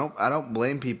Thiago. I don't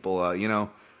blame people.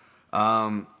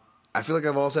 I feel like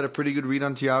I've also had a pretty good read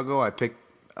on Thiago. I picked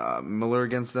Miller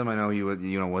against them. I know he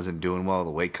wasn't doing well.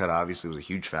 The weight cut obviously was a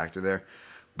huge factor there.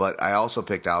 But I also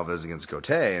picked Alves against Gote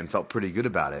and felt pretty good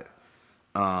about it.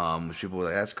 Which people were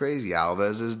like, that's crazy.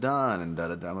 Alves is done and da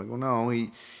da da. I'm like, well, no,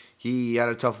 he had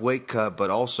a tough weight cut, but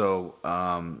also,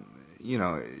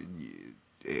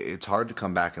 it's hard to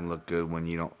come back and look good when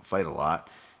you don't fight a lot.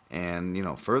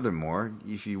 And, furthermore,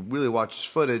 if you really watch his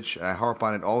footage, I harp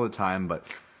on it all the time, but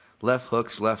left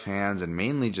hooks, left hands, and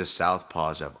mainly just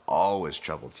southpaws have always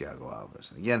troubled Thiago Alves.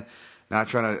 And again, not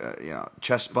trying to,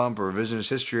 chest bump or revisionist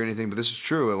history or anything, but this is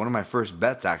true. One of my first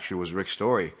bets actually was Rick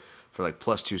Story for like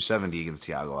plus 270 against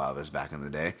Thiago Alves back in the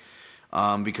day.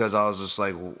 Because I was just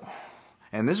like,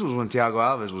 and this was when Thiago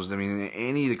Alves was,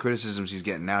 any of the criticisms he's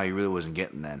getting now, he really wasn't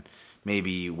getting then.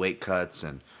 Maybe weight cuts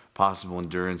and possible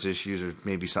endurance issues or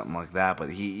maybe something like that.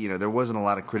 But he, there wasn't a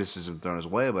lot of criticism thrown his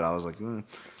way, but I was like,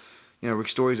 Rick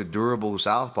Story's a durable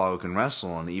southpaw who can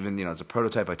wrestle. And even, it's a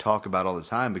prototype I talk about all the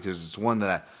time because it's one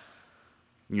that,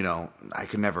 I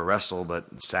could never wrestle,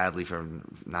 but sadly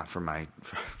not for my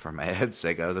head's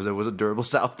sake, there was a durable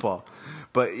southpaw.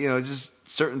 But, just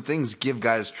certain things give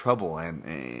guys trouble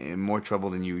and more trouble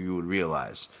than you would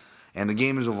realize. And the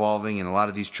game is evolving, and a lot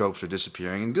of these tropes are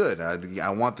disappearing, and good.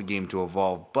 I want the game to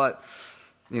evolve, but,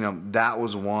 that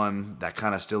was one that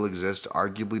kind of still exists,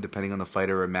 arguably, depending on the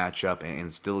fighter or matchup,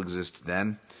 and still exists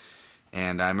then.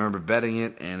 And I remember betting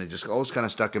it, and it just always kind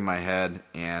of stuck in my head,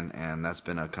 and that's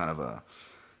been a kind of a...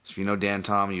 If you know Dan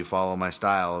Tom, you follow my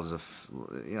styles.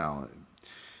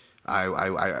 I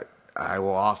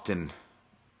will often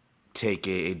take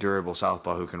a durable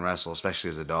southpaw who can wrestle, especially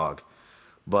as a dog.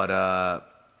 But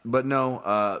but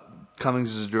no,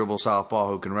 Cummings is a durable southpaw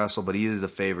who can wrestle, but he is the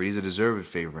favorite. He's a deserved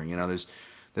favorite.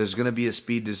 There's going to be a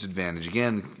speed disadvantage.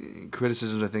 Again,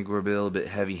 criticisms I think were a little bit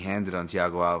heavy-handed on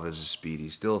Thiago Alves' speed. He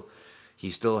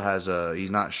still has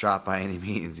he's not shot by any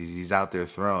means. He's out there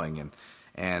throwing,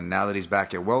 and now that he's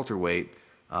back at welterweight,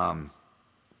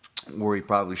 where he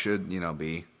probably should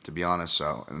be, to be honest.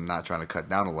 So I'm not trying to cut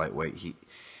down a lightweight.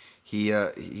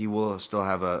 He will still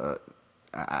have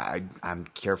I'm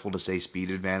careful to say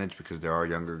speed advantage because there are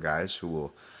younger guys who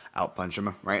will outpunch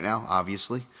him right now,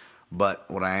 obviously. But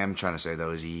what I am trying to say,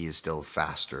 though, is he is still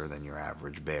faster than your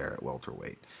average bear at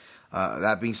welterweight.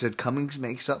 That being said, Cummings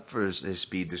makes up for his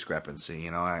speed discrepancy.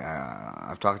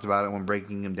 I've talked about it when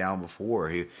breaking him down before.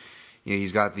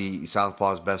 He's got the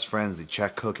southpaw's best friends, the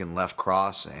check hook and left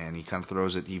cross, and he kind of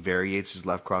throws it. He variates his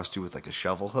left cross too with like a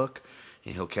shovel hook,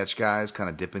 and he'll catch guys kind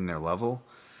of dipping their level.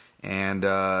 And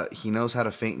he knows how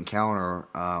to feint and counter.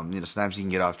 Sometimes he can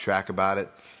get off track about it.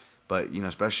 But,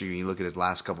 especially when you look at his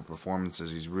last couple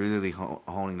performances, he's really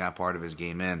honing that part of his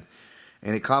game in.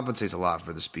 And it compensates a lot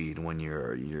for the speed when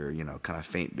you're kind of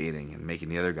feint baiting and making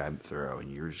the other guy throw,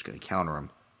 and you're just going to counter him.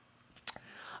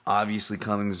 Obviously,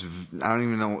 Cummings, I don't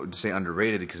even know what to say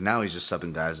underrated, because now he's just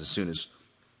subbing guys as soon as,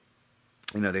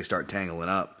 they start tangling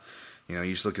up. You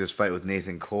just look at his fight with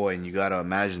Nathan Coy, and you got to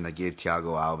imagine that gave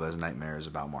Thiago Alves nightmares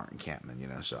about Martin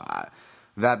Kampmann, So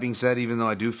that being said, even though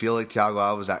I do feel like Thiago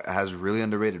Alves has really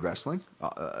underrated wrestling,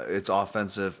 it's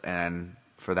offensive, and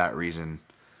for that reason,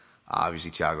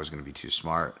 obviously Thiago is going to be too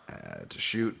smart to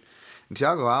shoot. And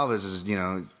Thiago Alves is,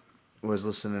 was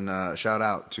listening. Shout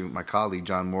out to my colleague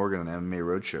John Morgan on the MMA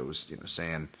Roadshow was,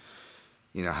 saying,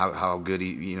 how good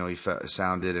he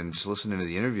sounded, and just listening to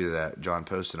the interview that John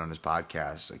posted on his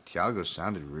podcast, like Thiago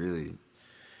sounded really,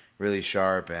 really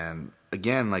sharp, and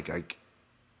again,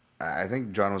 I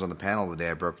think John was on the panel the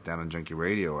day I broke it down on Junkie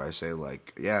Radio, where I say,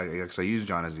 because I use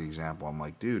John as the example. I'm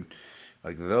like, dude,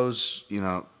 those,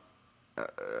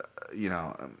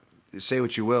 say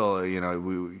what you will, you want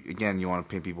to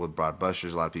paint people with broad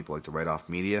brushes. A lot of people like to write off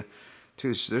media.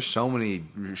 Too, so there's so many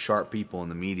sharp people in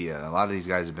the media. A lot of these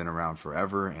guys have been around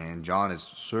forever, and John is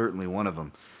certainly one of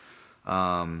them.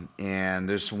 And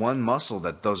there's one muscle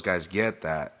that those guys get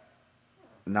that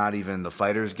not even the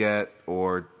fighters get,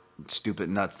 or stupid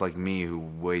nuts like me who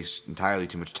waste entirely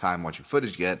too much time watching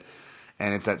footage get,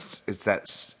 and it's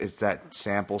that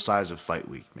sample size of fight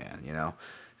week, man.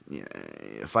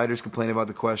 Fighters complain about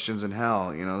the questions, and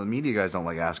hell, the media guys don't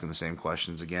like asking the same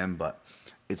questions again, but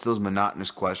it's those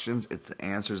monotonous questions. It's the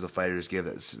answers the fighters give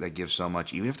that give so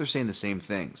much, even if they're saying the same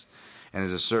things. And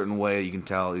there's a certain way you can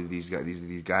tell these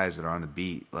guys that are on the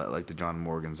beat, like the John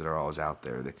Morgans that are always out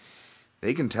there.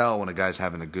 They can tell when a guy's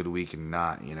having a good week and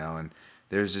not, and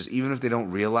there's this, even if they don't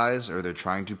realize or they're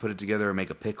trying to put it together or make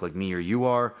a pick like me or you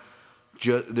are,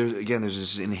 there's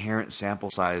this inherent sample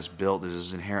size built. There's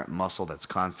this inherent muscle that's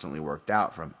constantly worked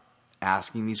out from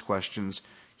asking these questions,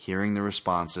 hearing the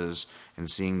responses,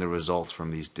 and seeing the results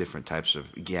from these different types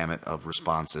of gamut of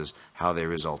responses, how they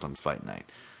result on fight night.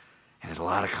 And there's a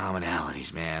lot of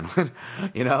commonalities, man.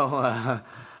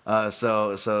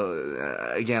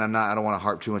 Again, I don't want to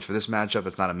harp too much for this matchup.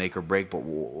 It's not a make or break, but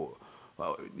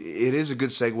it is a good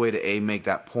segue to A, make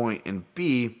that point, and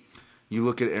B, you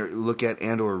look at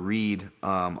and or read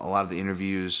a lot of the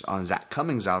interviews on Zach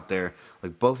Cummings out there.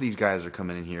 Like, both these guys are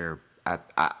coming in here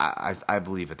at I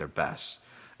believe at their best.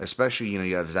 Especially,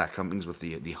 you have Zach Cummings with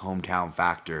the hometown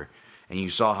factor, and you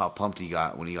saw how pumped he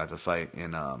got when he got to fight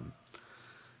in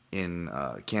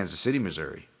Kansas City,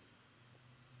 Missouri,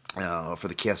 for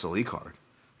the KSLE card,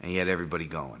 and he had everybody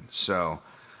going. So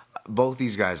both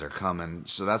these guys are coming.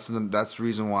 So that's the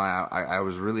reason why I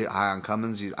was really high on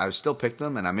Cummins. I still picked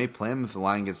him, and I may play him if the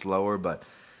line gets lower, but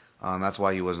that's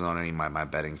why he wasn't on any of my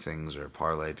betting things or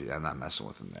parlay. I'm not messing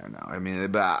with him there now.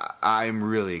 But I'm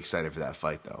really excited for that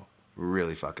fight, though.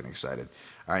 Really fucking excited.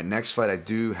 All right, next fight, I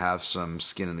do have some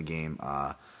skin in the game.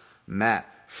 Matt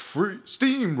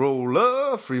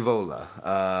Steamroller Frivola,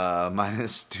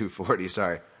 minus 240,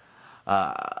 sorry.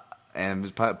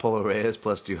 And Polo Reyes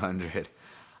plus 200.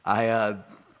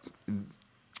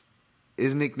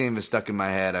 His nickname is stuck in my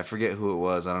head. I forget who it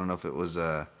was. I don't know if it was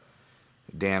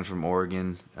Dan from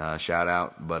Oregon, shout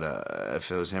out, but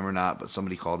if it was him or not. But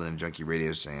somebody called in Junkie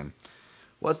Radio saying,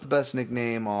 what's the best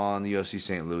nickname on the UFC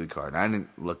St. Louis card? I didn't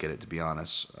look at it, to be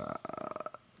honest,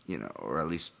 or at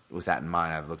least with that in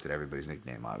mind. I've looked at everybody's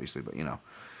nickname, obviously, but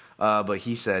but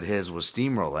he said his was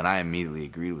Steamroll, and I immediately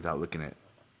agreed without looking at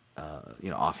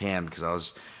offhand,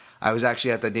 because I was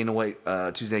actually at that Dana White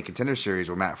Tuesday Contender Series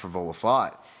where Matt Frivola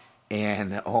fought,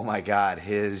 and oh my God,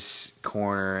 his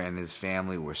corner and his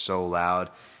family were so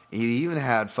loud. He even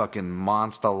had fucking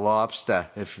Monster Lobster,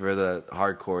 if for the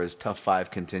hardcore, his Tough 5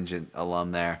 contingent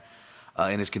alum there.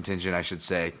 In his contingent, I should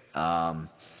say.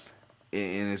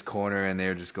 In his corner, and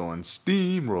they're just going,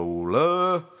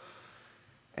 steamroller.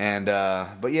 And,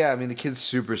 but yeah, I mean, the kid's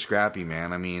super scrappy,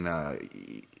 man. I mean,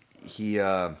 he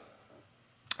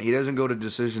doesn't go to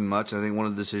decision much. I think one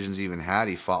of the decisions he even had,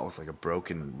 he fought with like a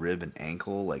broken rib and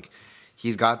ankle. Like,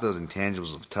 he's got those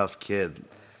intangibles of a tough kid.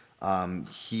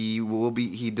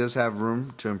 He does have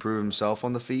room to improve himself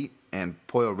on the feet, and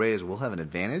Pollo Reyes will have an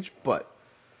advantage, but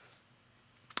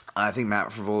I think Matt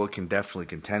Frivola can definitely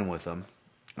contend with him.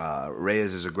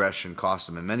 Reyes' aggression cost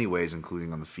him in many ways,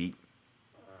 including on the feet.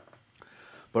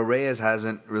 But Reyes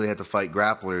hasn't really had to fight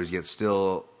grapplers, yet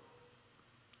still,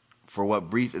 for what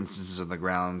brief instances on the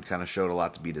ground, kind of showed a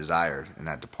lot to be desired in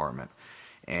that department.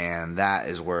 And that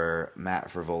is where Matt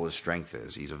Frivola's strength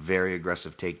is. He's a very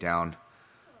aggressive takedown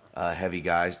heavy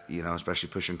guy, especially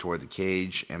pushing toward the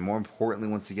cage. And more importantly,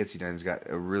 once he gets you down, he's got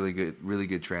a really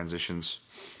good transitions.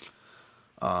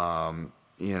 From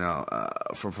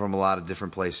a lot of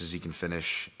different places he can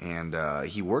finish, and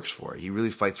he works for it. He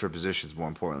really fights for positions, more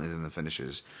importantly, than the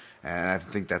finishes. And I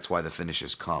think that's why the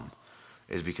finishes come,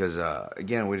 is because,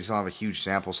 again, we just don't have a huge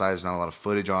sample size, not a lot of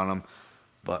footage on him,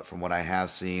 but from what I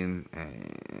have seen,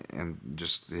 and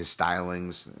just his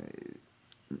stylings,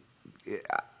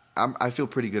 I feel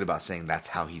pretty good about saying that's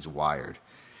how he's wired.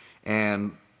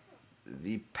 And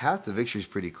the path to victory is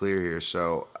pretty clear here,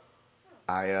 so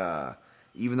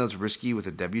even though it's risky with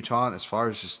a debutant, as far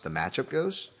as just the matchup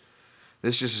goes,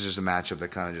 this is just a matchup that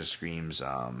kind of just screams,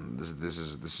 this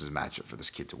is a matchup for this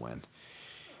kid to win.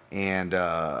 And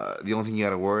the only thing you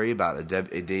got to worry about a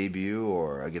debut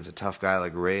or against a tough guy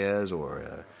like Reyes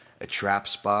or a trap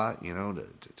spot, to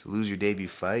lose your debut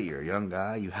fight. You're a young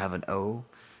guy, you have an O.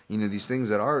 These things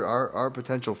that are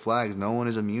potential flags. No one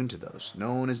is immune to those.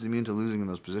 No one is immune to losing in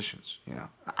those positions.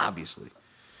 Obviously.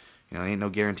 Ain't no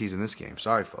guarantees in this game.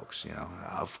 Sorry, folks.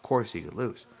 Of course he could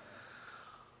lose.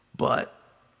 But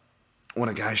when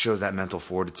a guy shows that mental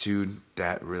fortitude,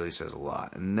 that really says a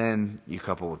lot. And then you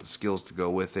couple with the skills to go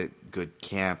with it, good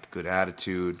camp, good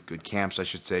attitude, good camps, I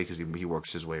should say, because he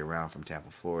works his way around from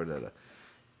Tampa, Florida, to,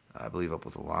 I believe, up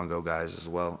with the Longo guys as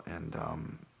well.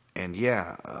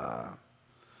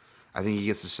 I think he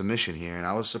gets the submission here. And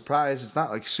I was surprised. It's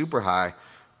not like super high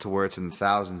to where it's in the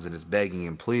thousands and it's begging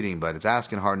and pleading, but it's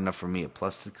asking hard enough for me at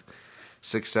plus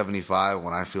 675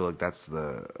 when I feel like that's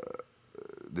the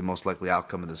most likely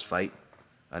outcome of this fight.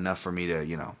 Enough for me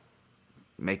to,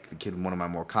 make the kid one of my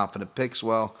more confident picks.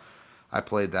 Well, I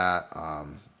played that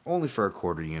only for a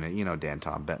quarter unit. Dan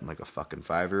Tom betting like a fucking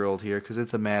 5-year-old here because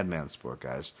it's a madman sport,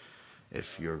 guys.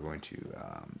 If you're going to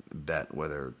bet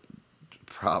whether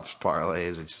props,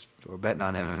 parlays, or betting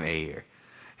on MMA here.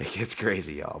 It gets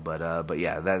crazy, y'all. But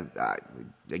yeah,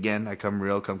 again, I come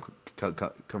real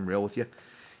with you,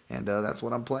 and that's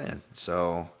what I'm playing.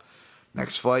 So,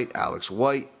 next fight, Alex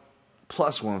White,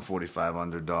 plus 145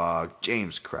 underdog,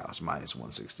 James Krause, minus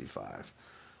 165.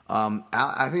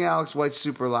 I think Alex White's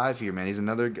super live here, man. He's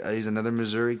another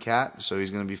Missouri cat, so he's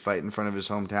going to be fighting in front of his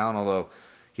hometown, although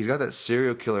he's got that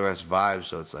serial killer-esque vibe,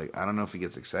 so it's like, I don't know if he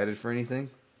gets excited for anything.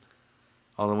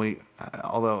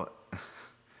 Although,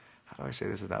 how do I say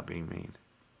this without being mean?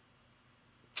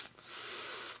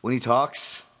 When he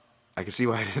talks, I can see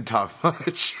why he didn't talk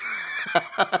much.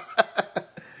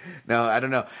 No, I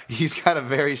don't know. He's got a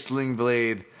very Sling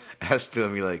Blade-esque to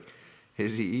him. You're like,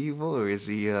 is he evil or is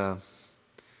he is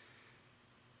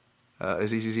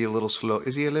he a little slow?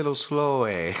 Is he a little slow?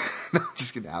 No, I'm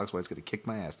just kidding. Alex White's gonna kick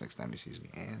my ass next time he sees me,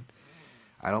 and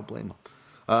I don't blame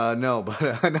him. No,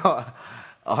 but no.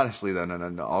 Honestly, though,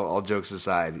 no. All jokes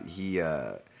aside, he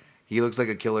looks like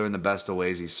a killer in the best of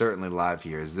ways. He's certainly live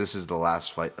here, as this is the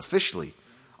last fight officially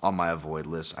on my avoid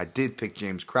list. I did pick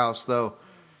James Krause, though.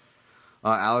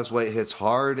 Alex White hits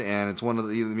hard, and it's one of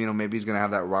the, maybe he's going to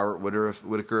have that Robert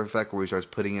Whitaker effect where he starts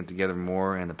putting it together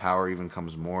more, and the power even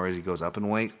comes more as he goes up in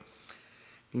weight.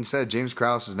 Being said, James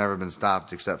Krause has never been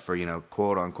stopped except for,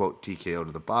 quote-unquote TKO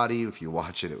to the body. If you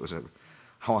watch it,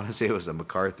 I want to say it was a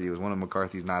McCarthy. It was one of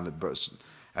McCarthy's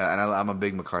and I'm a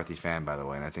big McCarthy fan, by the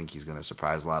way, and I think he's going to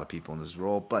surprise a lot of people in this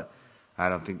role. But I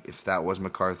don't think if that was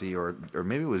McCarthy or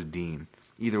maybe it was Dean.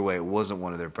 Either way, it wasn't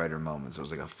one of their brighter moments. It was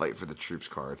like a fight for the troops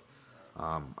card.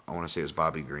 I want to say it was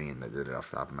Bobby Green that did it off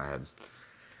the top of my head.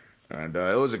 And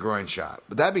it was a groin shot.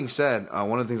 But that being said,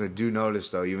 one of the things I do notice,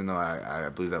 though, even though I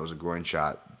believe that was a groin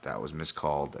shot that was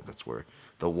miscalled, that's where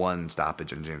the one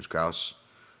stoppage on James Krause's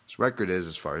record is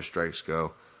as far as strikes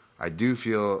go. I do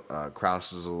feel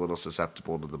Krause is a little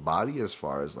susceptible to the body as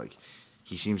far as,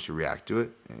 he seems to react to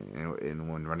it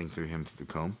and when running through him through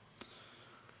the comb.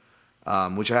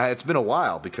 It's been a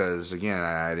while because again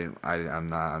I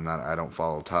don't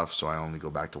follow Tough, so I only go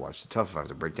back to watch the Tough if I have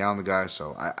to break down the guy.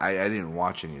 So I didn't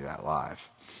watch any of that live,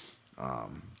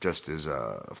 just as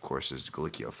of course as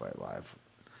Galicchio fight live.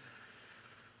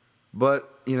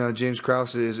 But James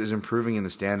Krause is improving in the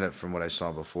stand up from what I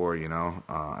saw before. I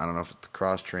don't know if it's the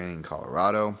cross training in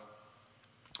Colorado,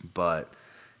 but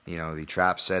the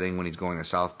trap setting when he's going to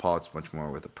southpaw, it's much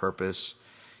more with a purpose.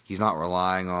 He's not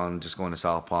relying on just going to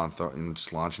southpaw and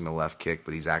just launching the left kick,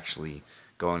 but he's actually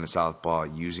going to southpaw,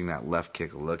 using that left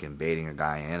kick look and baiting a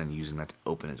guy in and using that to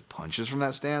open his punches from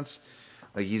that stance.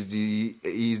 Like he's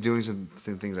doing some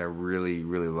things I really,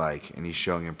 really like, and he's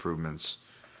showing improvements,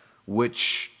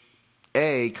 which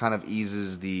kind of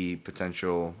eases the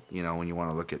potential, when you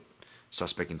want to look at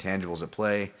suspect intangibles at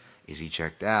play. Is he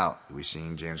checked out? We're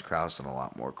seeing James Krause in a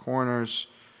lot more corners.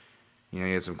 He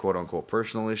had some quote-unquote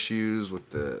personal issues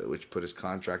which put his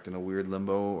contract in a weird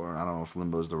limbo, or I don't know if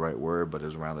limbo is the right word, but it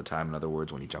was around the time, in other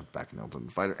words, when he jumped back in the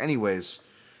Ultimate Fighter. Anyways,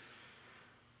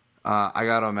 I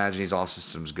got to imagine he's all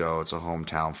systems go. It's a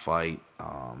hometown fight.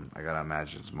 I got to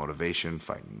imagine it's motivation,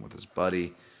 fighting with his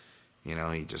buddy.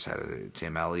 He just had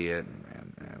Tim Elliott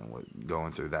and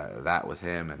going through that with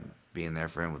him and being there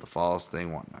for him with the falls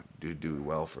thing, wanting to do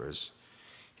well for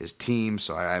his team.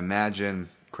 So I imagine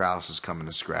Krause is coming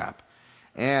to scrap.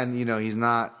 And, he's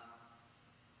not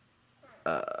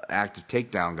active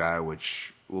takedown guy,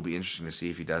 which will be interesting to see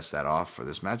if he does that off for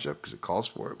this matchup because it calls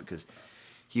for it. Because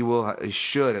he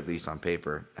should, at least on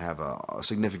paper, have a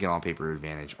significant on-paper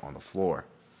advantage on the floor.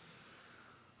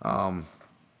 All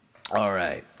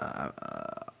right.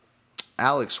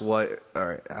 Alex White.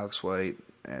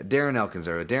 Darren Elkins.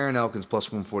 Darren Elkins plus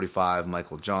 145.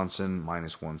 Michael Johnson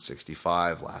minus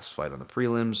 165. Last fight on the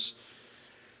prelims.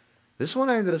 This one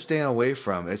I ended up staying away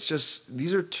from. It's just,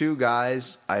 these are two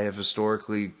guys I have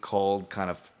historically called kind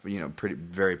of,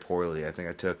 very poorly. I think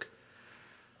I took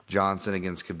Johnson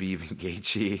against Khabib and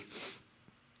Gaethje.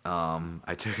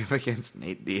 I took him against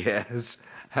Nate Diaz.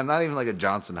 I'm not even like a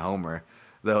Johnson homer,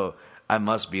 though I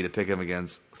must be to pick him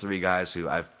against three guys who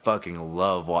I fucking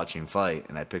love watching fight,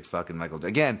 and I picked fucking Michael.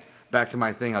 Again, back to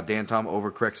my thing, how Dan Tom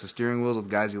overcorrects the steering wheels with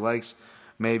guys he likes.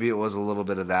 Maybe it was a little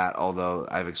bit of that, although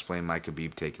I've explained my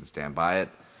Khabib take and stand by it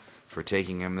for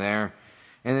taking him there.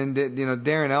 And then,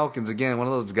 Darren Elkins, again, one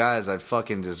of those guys I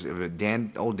fucking just,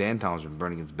 old Dan Tom's been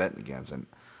burning his betting against. And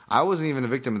I wasn't even a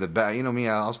victim of the bet. You know me,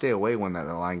 I'll stay away when the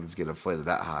lines get inflated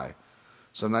that high.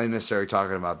 So I'm not even necessarily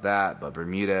talking about that, but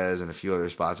Bermudez and a few other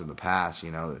spots in the past,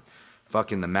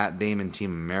 fucking the Matt Damon Team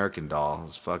American doll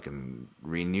has fucking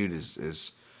renewed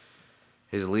his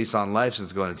lease on life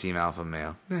since going to Team Alpha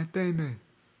Male. Matt Damon.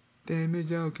 Damon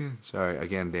joking. Sorry,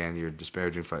 again, Dan, you're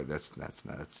disparaging fight. That's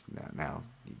now.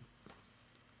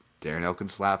 Darren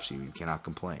Elkins slaps you. You cannot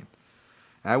complain.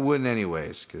 And I wouldn't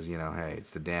anyways, because, hey, it's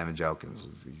the damage Elkins.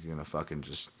 He's going to fucking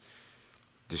just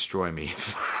destroy me.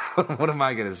 What am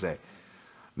I going to say?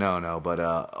 No, but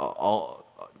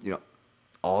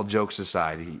all jokes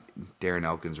aside, Darren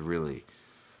Elkins really,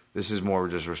 this is more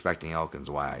just respecting Elkins,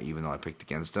 even though I picked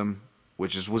against him,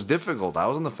 which was difficult. I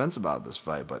was on the fence about this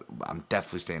fight, but I'm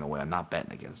definitely staying away. I'm not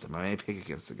betting against him. I may pick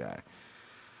against the guy.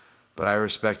 But I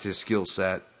respect his skill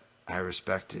set. I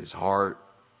respect his heart.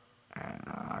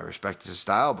 I respect his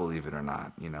style, believe it or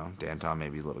not. Dan Tom may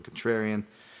be a little contrarian.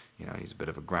 He's a bit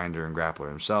of a grinder and grappler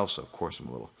himself, so of course I'm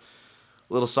a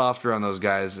little softer on those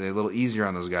guys, a little easier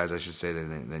on those guys, I should say,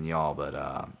 than y'all.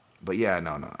 But yeah,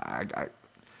 no.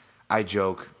 I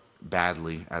joke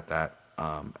badly at that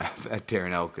at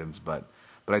Darren Elkins, but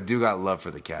I do got love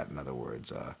for the cat. In other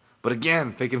words, but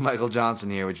again, picking Michael Johnson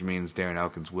here, which means Darren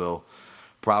Elkins will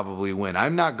probably win.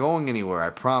 I'm not going anywhere,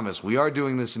 I promise. We are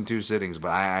doing this in 2 sittings, but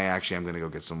I actually am going to go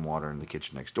get some water in the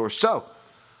kitchen next door. So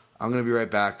I'm going to be right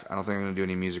back. I don't think I'm going to do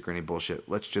any music or any bullshit.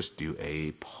 Let's just do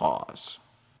a pause.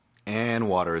 And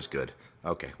water is good.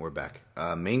 Okay, we're back.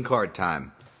 Main card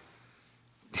time.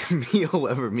 Mio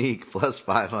Weber Meek plus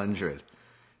 500.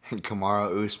 And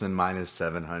Kamaru Usman minus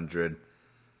 700.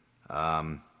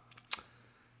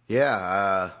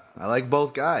 I like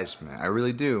both guys, man. I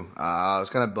really do. I was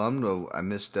kind of bummed. I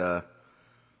missed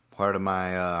part of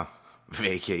my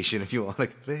vacation, if you want.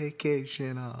 Like,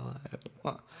 vacation all I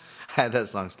want. I had that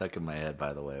song stuck in my head,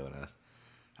 by the way, when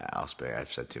I'll spare.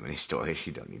 I've said too many stories.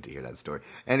 You don't need to hear that story.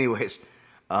 Anyways,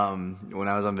 when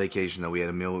I was on vacation, though, we had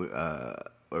a meal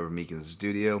over Meek in the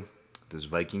studio with this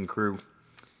Viking crew.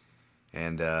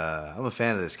 And I'm a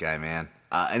fan of this guy, man.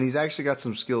 And he's actually got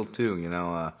some skill,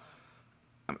 too,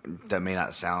 that may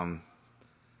not sound,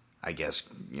 I guess,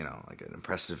 like an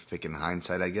impressive pick in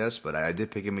hindsight, I guess. But I did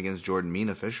pick him against Jordan Mean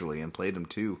officially and played him,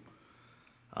 too.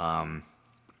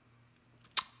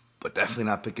 but definitely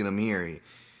not picking him here.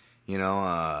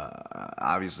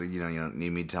 Obviously, you don't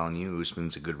need me telling you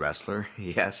Usman's a good wrestler.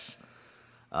 Yes.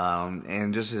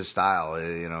 And just his style,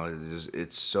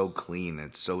 it's so clean.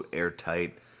 It's so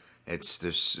airtight. It's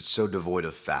so devoid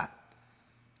of fat.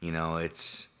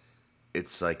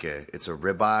 It's like it's a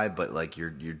ribeye, but like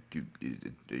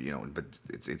but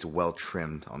it's well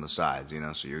trimmed on the sides.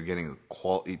 So you're getting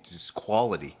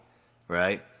quality,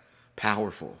 right?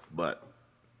 Powerful, but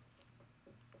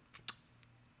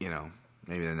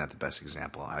maybe they're not the best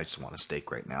example. I just want a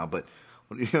steak right now, but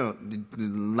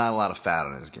not a lot of fat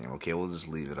on his game. Okay, we'll just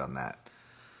leave it on that.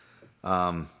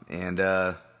 And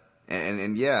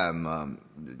yeah, I'm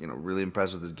really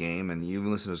impressed with his game, and you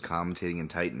even listen to his commentating in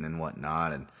Titan and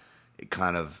whatnot, and it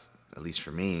kind of, at least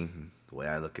for me, the way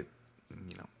I look at,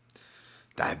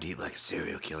 dive deep like a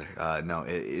serial killer. No,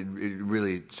 it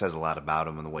really says a lot about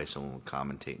him and the way someone will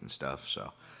commentate and stuff.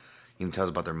 So you can tell us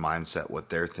about their mindset, what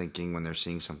they're thinking when they're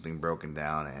seeing something broken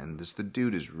down, and the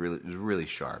dude is really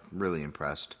sharp. Really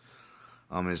impressed.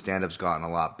 His stand-up's gotten a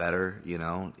lot better.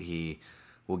 He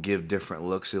will give different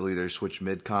looks. He'll either switch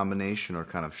mid-combination or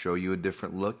kind of show you a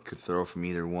different look. Could throw from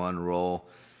either one, roll,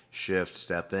 shift,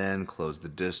 step in, close the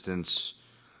distance.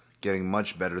 Getting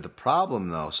much better. The problem,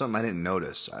 though, something I didn't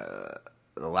notice,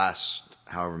 the last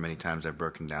however many times I've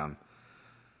broken down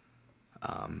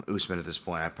Usman at this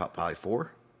point, I probably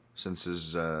 4. Since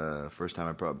his first time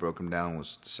I broke him down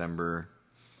was December,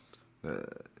 the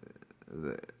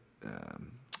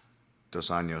Dos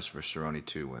Anjos for Cerrone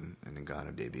 2 when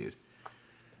Ngannou debuted.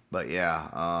 But yeah,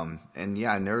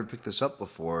 I never picked this up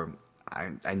before.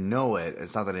 I know it.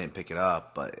 It's not that I didn't pick it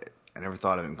up, but I never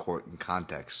thought of it in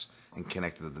context and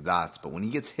connected the dots. But when he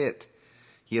gets hit,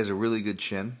 he has a really good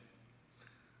chin,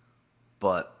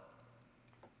 but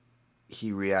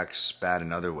he reacts bad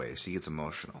in other ways. He gets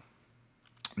emotional.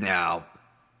 Now,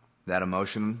 that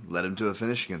emotion led him to a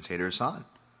finish against Hader Hassan.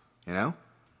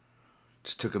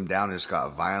 Just took him down and just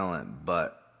got violent,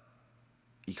 but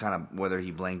he kind of, whether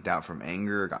he blanked out from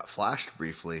anger or got flashed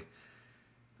briefly,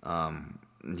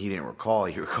 he didn't recall.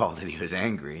 He recalled that he was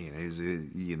angry.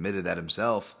 He admitted that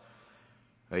himself.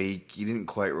 He didn't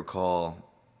quite recall,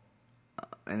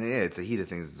 and yeah, it's a heat of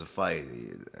things. It's a fight.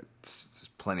 There's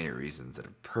plenty of reasons that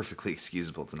are perfectly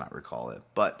excusable to not recall it,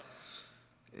 but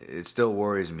it still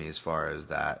worries me as far as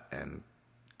that, and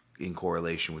in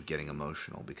correlation with getting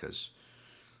emotional, because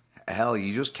hell,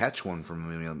 you just catch one from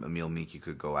Emil Meek, you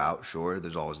could go out. Sure,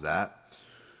 there's always that,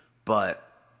 but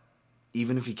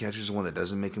even if he catches one that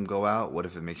doesn't make him go out, what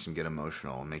if it makes him get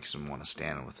emotional and makes him want to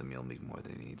stand with Emil Meek more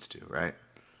than he needs to, right?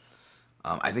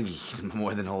 I think he can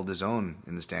more than hold his own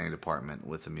in the standing department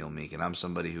with Emil Meek, and I'm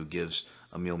somebody who gives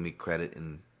Emil Meek credit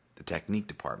in the technique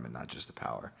department, not just the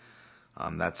power.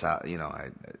 That's how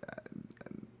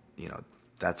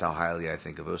that's how highly I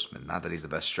think of Usman. Not that he's the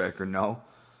best striker, no,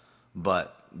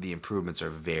 but the improvements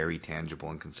are very tangible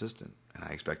and consistent, and I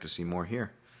expect to see more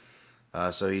here.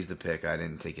 So he's the pick. I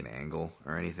didn't take an angle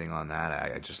or anything on that.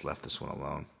 I just left this one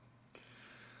alone.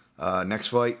 Next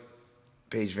fight,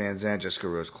 Paige Van Zandt, Jessica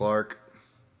Rose Clark.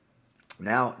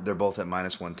 Now they're both at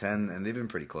 -110, and they've been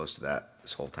pretty close to that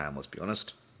this whole time, let's be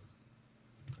honest.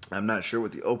 I'm not sure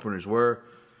what the openers were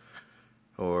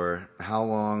or how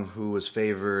long who was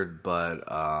favored, but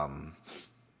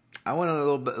I went a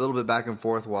little bit back and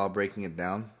forth while breaking it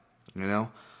down.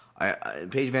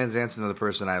 Paige Van Zandt's another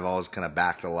person I've always kind of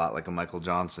backed a lot, like a Michael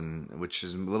Johnson, which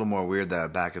is a little more weird that I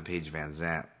back a Paige Van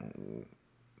Zandt.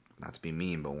 Not to be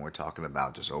mean, but when we're talking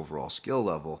about just overall skill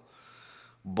level.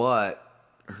 But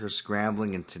her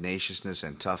scrambling and tenaciousness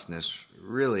and toughness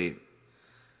really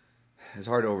is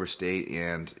hard to overstate,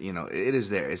 and it is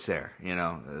there. It's there.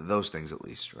 Those things at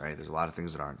least, right? There's a lot of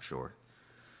things that aren't sure.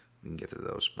 We can get to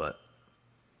those, but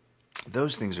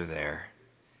those things are there.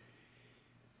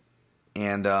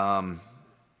 And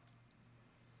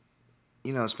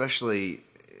especially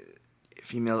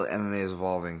female MMA is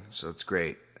evolving, so it's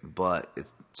great, but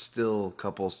it's still a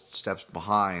couple steps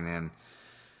behind. And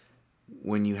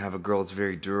when you have a girl that's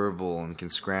very durable and can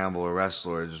scramble, or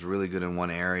wrestle, or is really good in one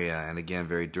area, and again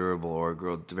very durable, or a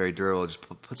girl very durable just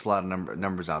puts a lot of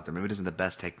numbers out there. Maybe it isn't the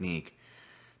best technique,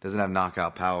 doesn't have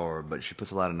knockout power, but she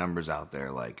puts a lot of numbers out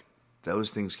there. Like,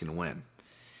 those things can win.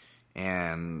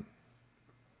 And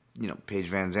Paige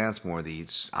Van Zandt's more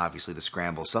obviously the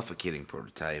scramble, suffocating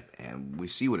prototype, and we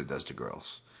see what it does to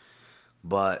girls.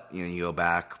 But you go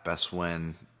back, best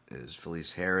win is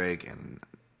Felice Herrig, and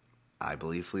I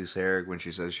believe Felice Herrig when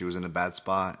she says she was in a bad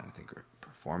spot. I think her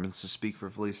performances speak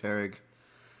for Felice Herrig.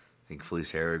 I think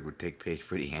Felice Herrig would take Paige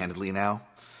pretty handily now.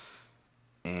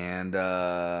 And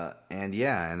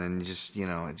then just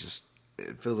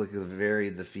it feels like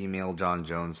the female John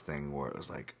Jones thing where it was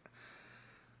like,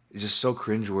 it's just so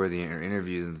cringeworthy in her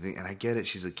interviews and I get it.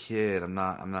 She's a kid. I'm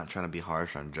not trying to be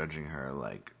harsh on judging her.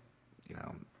 Like,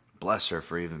 bless her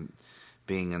for even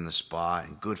being in the spot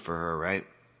and good for her, right?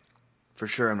 For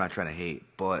sure, I'm not trying to hate,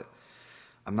 but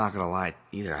I'm not gonna lie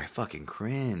either. I fucking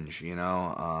cringe,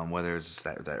 whether it's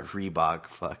that Reebok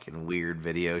fucking weird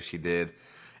video she did,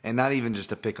 and not even just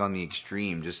to pick on the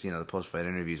extreme, just the post-fight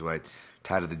interviews where I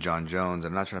tied to the John Jones.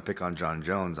 I'm not trying to pick on John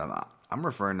Jones. I'm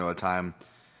referring to a time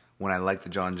when I liked the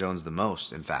John Jones the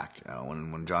most. In fact,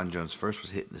 when John Jones first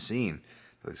was hitting the scene,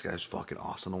 this guy's fucking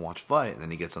awesome to watch fight. And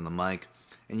then he gets on the mic,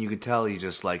 and you could tell he's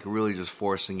just like really just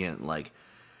forcing it, like.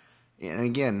 And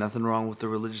again, nothing wrong with the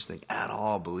religious thing at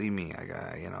all. Believe me, I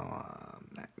got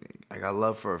I got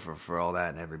love for all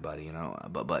that and everybody,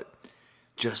 But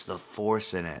just the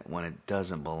force in it when it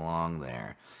doesn't belong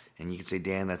there, and you can say,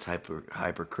 "Dan, that's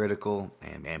hypercritical,"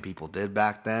 and people did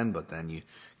back then. But then you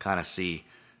kind of see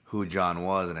who John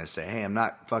was, and I say, "Hey, I'm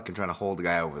not fucking trying to hold the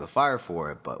guy over the fire for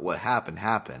it, but what happened,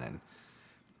 and."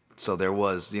 So there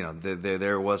was,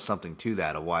 there was something to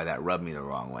that of why that rubbed me the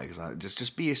wrong way. Because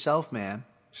just be yourself, man.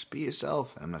 Just be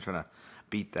yourself. And I'm not trying to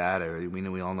beat that.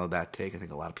 We all know that take. I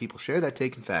think a lot of people share that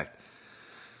take, in fact.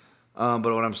 But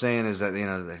what I'm saying is that,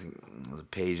 I think it was a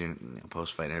page in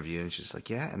post-fight interview, and she's like,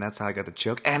 yeah, and that's how I got the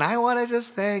choke. And I want to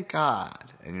just thank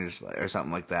God. And you're just like, or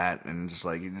something like that. And just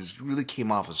like, it just really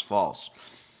came off as false.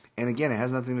 And again, it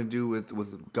has nothing to do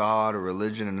with God or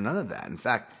religion and none of that. In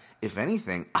fact, if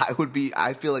anything,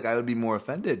 I feel like I would be more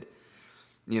offended,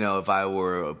 if I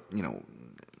were,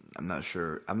 I'm not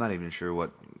sure. I'm not even sure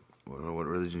what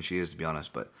religion she is, to be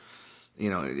honest. But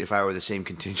if I were the same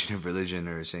contingent of religion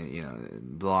or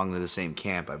belong to the same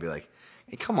camp, I'd be like,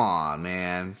 "Hey, come on,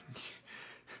 man,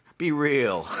 be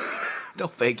real.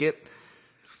 Don't fake it."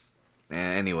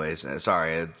 Anyways,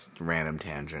 sorry, it's a random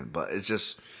tangent, but it's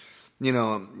just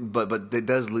but it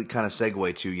does kind of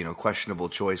segue to questionable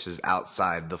choices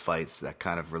outside the fights that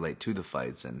kind of relate to the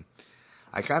fights, and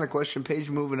I kind of question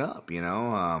Paige moving up.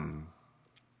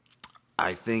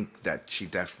 I think that she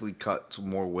definitely cuts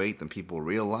more weight than people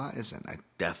realize, and I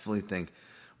definitely think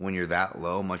when you're that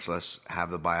low, much less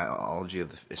have the biology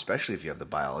especially if you have the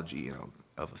biology,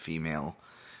 of a female,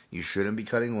 you shouldn't be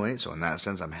cutting weight. So in that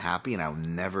sense, I'm happy, and I would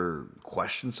never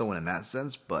question someone in that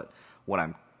sense. But what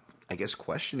I'm, I guess,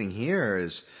 questioning here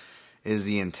is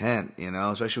the intent,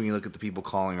 especially when you look at the people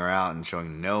calling her out and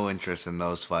showing no interest in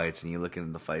those fights, and you look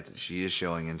at the fights that she is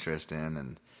showing interest in,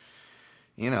 and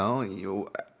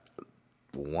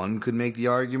one could make the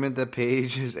argument that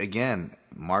Paige is, again,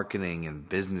 marketing and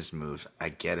business moves. I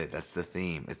get it. That's the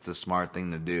theme. It's the smart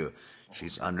thing to do.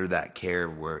 She's under that care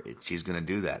where she's going to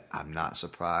do that. I'm not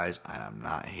surprised, and I'm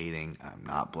not hating. I'm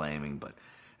not blaming. But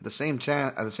at the same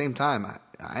time,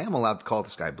 I am allowed to call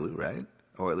this guy blue, right?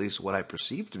 Or at least what I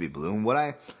perceive to be blue. And what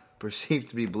I perceive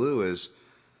to be blue is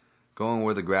going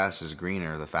where the grass is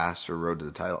greener, the faster road to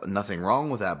the title. Nothing wrong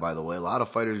with that, by the way. A lot of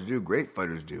fighters do. Great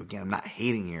fighters do. Again, I'm not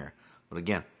hating here. But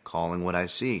again, calling what I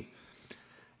see.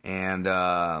 And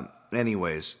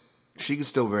anyways, she can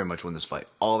still very much win this fight.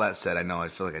 All that said, I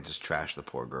feel like I just trashed the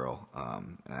poor girl.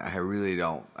 I really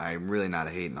don't. I'm really not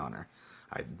hating on her.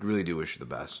 I really do wish her the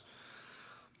best.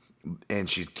 And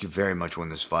she could very much win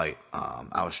this fight.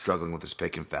 I was struggling with this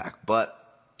pick, in fact. But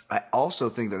I also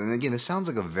think that, and again, this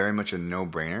sounds like very much a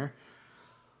no-brainer.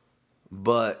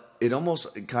 But it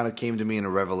almost kind of came to me in a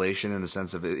revelation, in the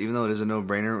sense of, even though it is a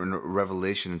no-brainer, a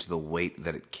revelation into the weight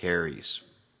that it carries.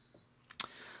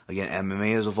 Again,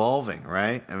 MMA is evolving,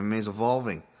 right? MMA is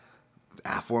evolving.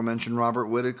 Aforementioned Robert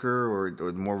Whittaker or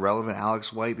the more relevant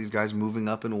Alex White, these guys moving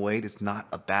up in weight, it's not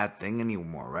a bad thing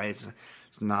anymore, right? It's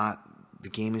not, the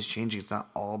game is changing. It's not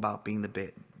all about being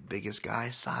the biggest guy.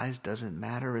 Size doesn't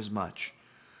matter as much.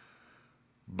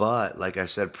 But, like I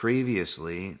said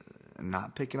previously,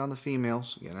 not picking on the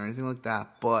females, or anything like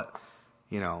that, but,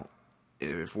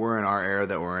 if we're in our era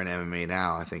that we're in MMA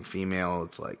now, I think female,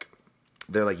 it's like,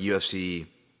 they're like UFC,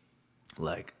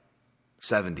 like,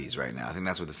 70s right now. I think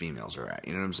that's where the females are at.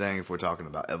 You know what I'm saying? If we're talking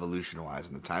about evolution-wise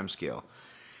in the time scale.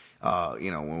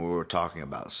 When we were talking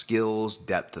about skills,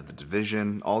 depth of the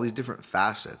division, all these different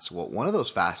facets. Well, one of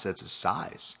those facets is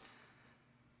size.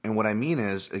 And what I mean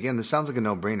is, again, this sounds like a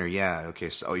no-brainer. Yeah, okay,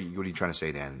 so what are you trying to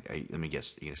say, Dan? Let me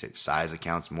guess. You're going to say size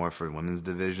accounts more for women's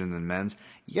division than men's?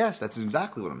 Yes, that's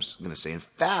exactly what I'm going to say. In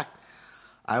fact,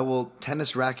 I will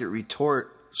tennis racket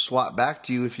retort, swap back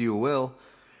to you if you will.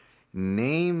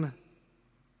 Name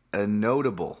a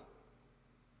notable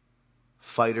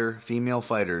fighter, female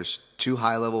fighters, two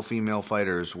high-level female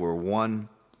fighters where one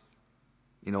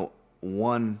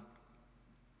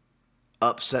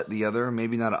upset the other.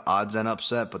 Maybe not an odds-on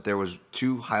upset, but there was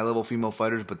two high-level female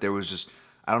fighters, but there was just,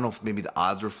 I don't know if maybe the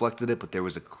odds reflected it, but there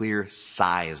was a clear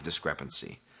size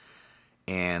discrepancy.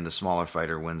 And the smaller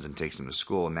fighter wins and takes him to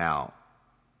school. Now,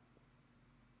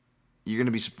 you're going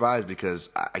to be surprised because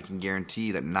I can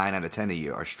guarantee that 9 out of 10 of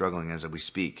you are struggling as we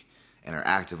speak and are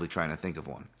actively trying to think of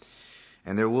one.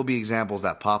 And there will be examples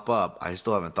that pop up. I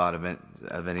still haven't thought of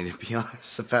any, to be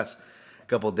honest. The past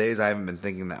couple of days, I haven't been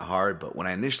thinking that hard. But when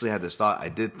I initially had this thought, I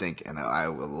did think, and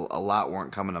a lot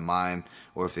weren't coming to mind.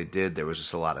 Or if they did, there was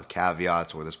just a lot of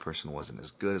caveats where this person wasn't as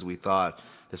good as we thought.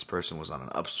 This person was on an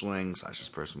upswing, / this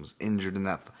person was injured in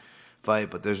that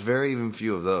fight. But there's very even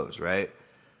few of those, right?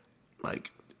 Like,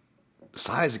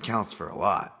 size accounts for a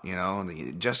lot, you know.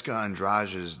 Jessica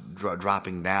Andrade is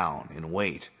dropping down in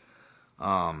weight.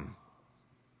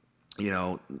 You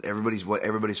know,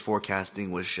 everybody's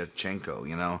forecasting was Shevchenko,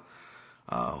 you know.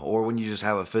 Or when you just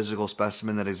have a physical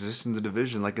specimen that exists in the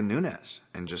division like a Nunes.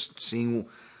 And just seeing,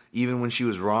 even when she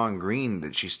was raw and green,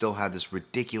 that she still had this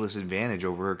ridiculous advantage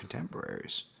over her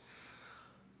contemporaries.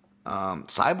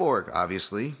 Cyborg,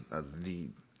 obviously.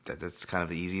 That's kind of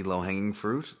the easy, low-hanging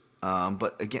fruit.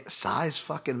 But again, size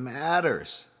fucking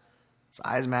matters.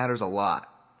 Size matters a lot.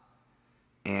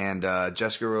 And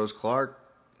Jessica Rose Clark,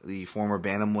 the former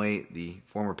bantamweight, the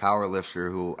former power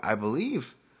lifter, who I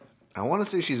believe, I want to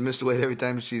say she's missed weight every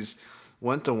time she's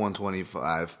went to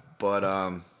 125, but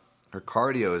her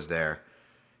cardio is there,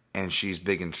 and she's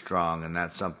big and strong, and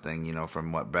that's something, you know,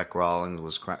 from what Beck Rawlings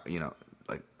was, you know,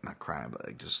 like, not crying, but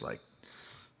like, just like,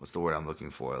 what's the word I'm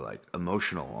looking for? Like,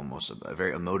 emotional, almost,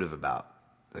 very emotive about.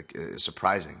 Like, it's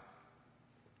surprising.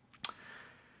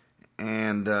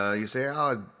 And you say,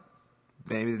 oh,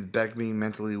 maybe Beck being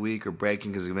mentally weak or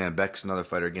breaking, because, man, Beck's another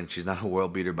fighter. Again, she's not a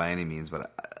world beater by any means,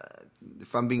 but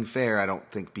if I'm being fair, I don't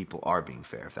think people are being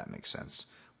fair, if that makes sense,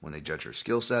 when they judge her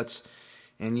skill sets.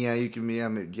 And yeah, you can be, I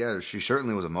mean, yeah, she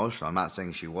certainly was emotional. I'm not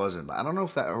saying she wasn't, but I don't know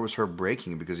if that was her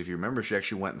breaking, because if you remember, she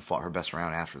actually went and fought her best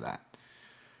round after that.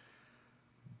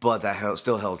 But that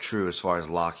still held true as far as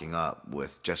locking up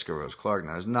with Jessica Rose Clark.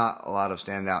 Now, there's not a lot of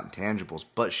standout intangibles,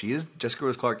 but Jessica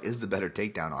Rose Clark is the better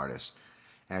takedown artist.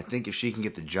 And I think if she can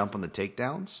get the jump on the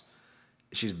takedowns,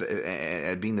 she's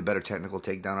at being the better technical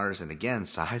takedown artist. And again,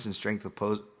 size and strength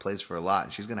plays for a lot.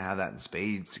 And she's going to have that in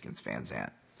spades against Van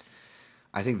Zandt.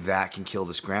 I think that can kill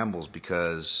the scrambles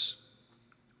because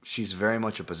she's very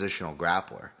much a positional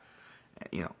grappler.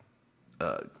 You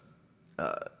know,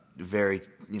 very,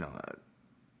 you know,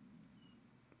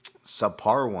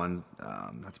 subpar one,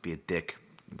 not to be a dick,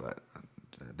 but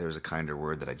there's a kinder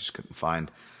word that I just couldn't find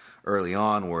early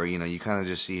on, where, you know, you kind of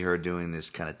just see her doing this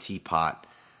kind of teapot,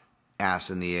 ass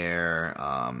in the air,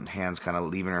 hands kind of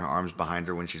leaving her arms behind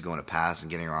her when she's going to pass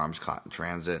and getting her arms caught in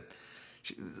transit.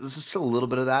 This is still a little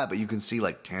bit of that, but you can see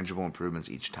like tangible improvements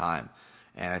each time.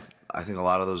 And I think a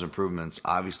lot of those improvements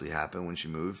obviously happened when she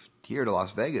moved here to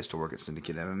Las Vegas to work at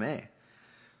Syndicate MMA.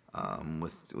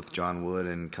 With John Wood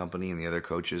and company and the other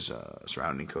coaches,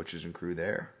 surrounding coaches and crew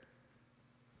there.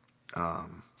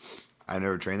 I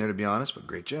never trained there, to be honest, but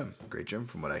great gym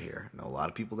from what I hear. I know a lot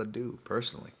of people that do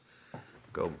personally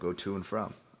go to and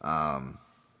from.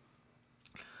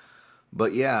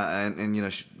 But yeah, and you know,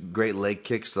 great leg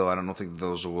kicks, though I don't think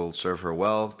those will serve her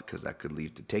well because that could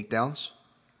lead to takedowns.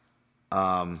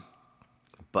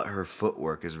 But her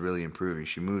footwork is really improving.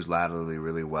 She moves laterally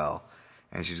really well.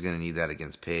 And she's going to need that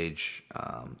against Paige,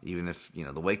 even if, you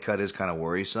know, the weight cut is kind of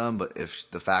worrisome. But if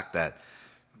the fact that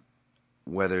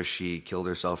whether she killed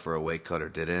herself for a weight cut or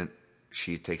didn't,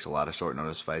 she takes a lot of short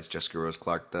notice fights. Jessica Rose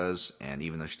Clark does. And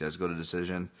even though she does go to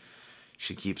decision,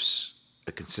 she keeps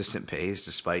a consistent pace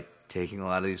despite taking a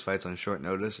lot of these fights on short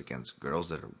notice against girls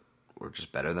that were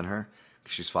just better than her.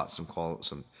 She's fought some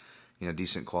you know,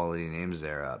 decent quality names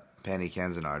there. Penny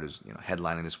Canzenard, who's, you know,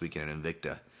 headlining this weekend at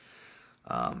Invicta.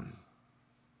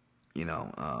 You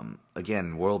know,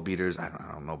 again, world beaters, I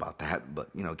don't know about that, but,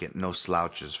 you know, get no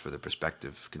slouches for the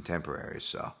prospective contemporaries,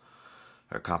 so,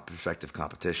 or prospective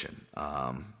competition.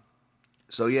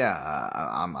 So, yeah,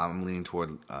 I'm leaning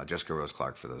toward Jessica Rose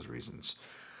Clark for those reasons.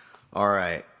 All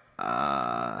right.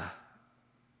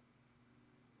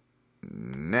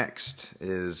 Next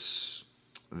is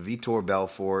Vitor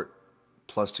Belfort,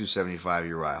 plus 275,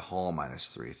 Uriah Hall, minus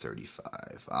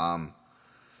 335.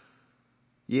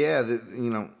 Yeah, you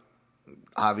know,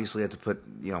 obviously, I have to put,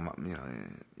 you know,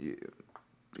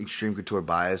 extreme couture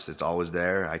bias. It's always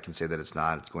there. I can say that it's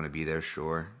not. It's going to be there,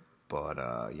 sure. But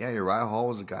yeah, Uriah Hall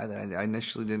was a guy that I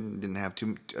initially didn't have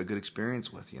a good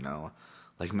experience with. You know,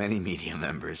 like many media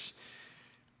members,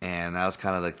 and that was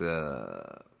kind of like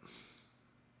the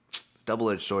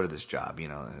double-edged sword of this job. You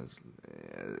know,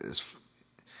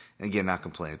 And again, not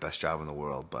complaining, best job in the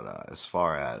world, but as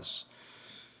far as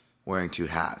wearing two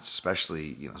hats,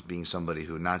 especially, being somebody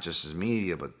who not just is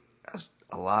media, but has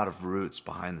a lot of roots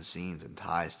behind the scenes and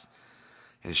ties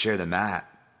and share the mat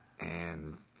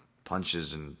and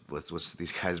punches and with some of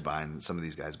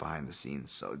these guys behind the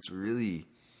scenes. So it's really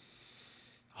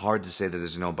hard to say that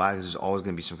there's no bias. There's always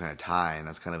going to be some kind of tie, and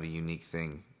that's kind of a unique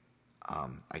thing,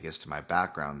 I guess, to my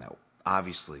background. That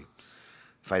obviously,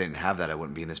 if I didn't have that, I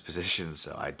wouldn't be in this position.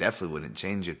 So I definitely wouldn't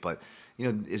change it. But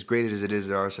as great as it is,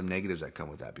 there are some negatives that come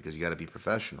with that because you got to be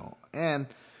professional, and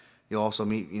you'll also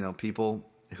meet people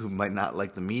who might not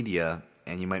like the media,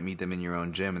 and you might meet them in your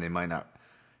own gym, and they might not.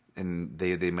 And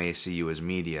they may see you as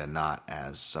media, not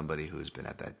as somebody who's been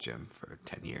at that gym for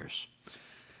 10 years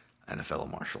and a fellow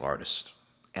martial artist.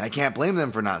 And I can't blame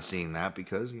them for not seeing that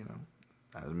because,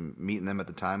 I was meeting them at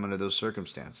the time under those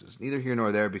circumstances. Neither here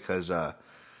nor there because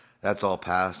that's all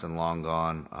past and long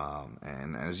gone.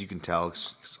 And as you can tell,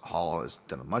 Hall has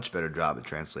done a much better job at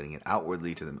translating it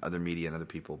outwardly to the other media and other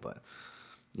people. But,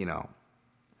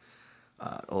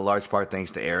 a large part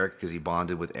thanks to Eric because he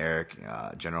bonded with Eric,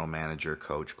 general manager,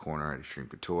 coach, corner at Extreme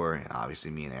Couture, and obviously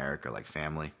me and Eric are like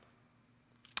family.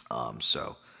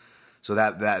 So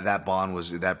that bond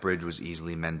that bridge was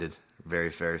easily mended very,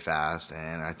 very fast,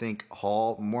 and I think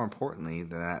Hall, more importantly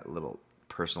than that little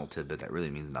personal tidbit that really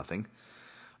means nothing,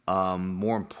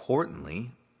 more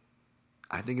importantly,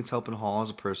 I think it's helping Hall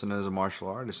as a person, as a martial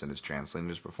artist, and it's translating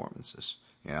his performances.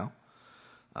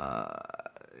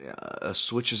 A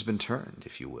switch has been turned,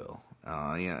 if you will.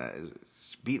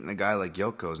 Beating a guy like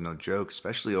Yoko is no joke,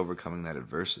 especially overcoming that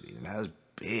adversity. And that was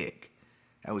big.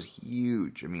 That was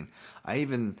huge. I mean, I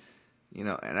even, and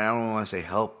I don't want to say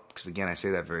help, because again, I say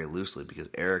that very loosely, because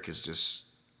Eric has just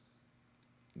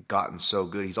gotten so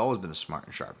good. He's always been a smart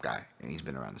and sharp guy, and he's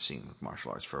been around the scene with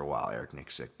martial arts for a while, Eric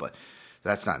Nixick, but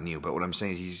that's not new. But what I'm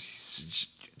saying is he's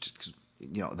just,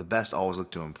 the best always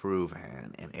look to improve,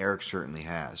 and Eric certainly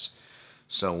has.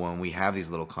 So when we have these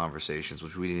little conversations,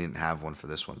 which we didn't have one for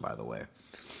this one, by the way,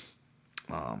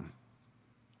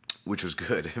 which was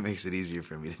good. It makes it easier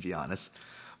for me, to be honest.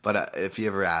 But if he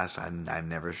ever asks, I'm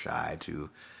never shy to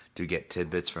get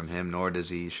tidbits from him, nor does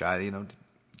he shy to, to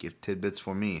give tidbits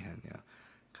for me. And,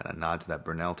 kind of nod to that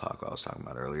Burnell talk I was talking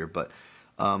about earlier. But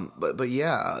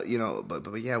yeah,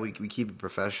 we keep it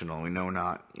professional. We know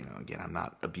not, again, I'm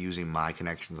not abusing my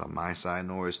connections on my side,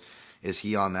 nor is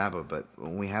he on that, but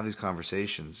when we have these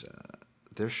conversations,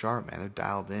 they're sharp, man. They're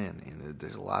dialed in, and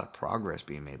there's a lot of progress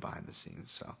being made behind the scenes.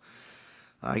 So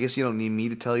I guess you don't need me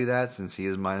to tell you that, since he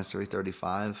is minus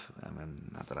 335. I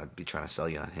mean, not that I'd be trying to sell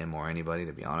you on him or anybody,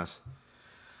 to be honest.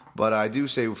 But I do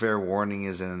say fair warning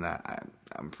is in that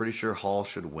I'm pretty sure Hall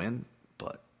should win,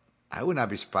 but I would not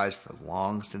be surprised for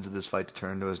long stints of this fight to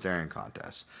turn into a staring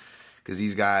contest, because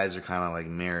these guys are kind of like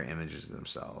mirror images of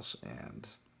themselves.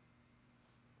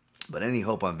 But any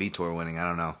hope on Vitor winning, I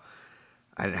don't know.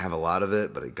 I didn't have a lot of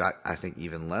it, but it got, I think,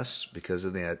 even less because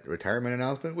of the retirement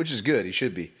announcement, which is good. He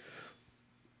should be.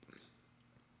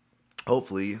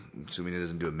 Hopefully, assuming he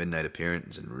doesn't do a midnight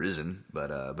appearance in Risen.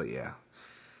 But yeah.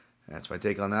 That's my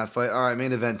take on that fight. All right,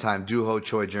 main event time. Doo Ho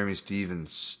Choi, Jeremy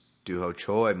Stephens. Doo Ho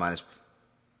Choi minus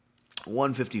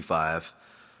 155.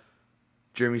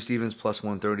 Jeremy Stephens plus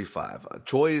 135.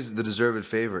 Choi is the deserved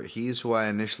favorite. He's who I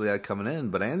initially had coming in,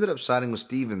 but I ended up siding with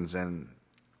Stephens, and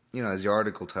as the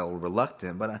article titled,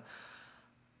 reluctant. But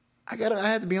I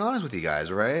had to be honest with you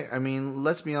guys, right? I mean,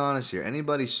 let's be honest here.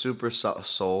 Anybody super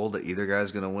sold that either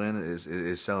guy's gonna win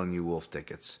is selling you wolf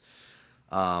tickets,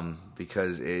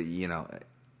 because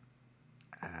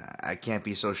I can't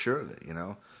be so sure of it.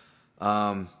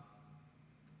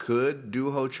 Could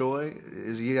Doo Ho Choi,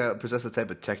 is he possess the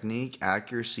type of technique,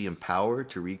 accuracy, and power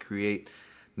to recreate?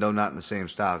 No, not in the same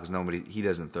style, because he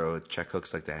doesn't throw check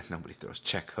hooks like that. Nobody throws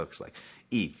check hooks like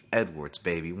Eve Edwards,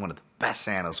 baby. One of the best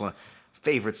analysts, one of the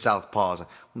favorite southpaws,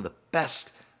 one of the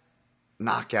best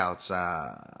knockouts.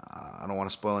 I don't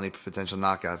want to spoil any potential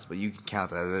knockouts, but you can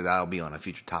count that. That'll be on a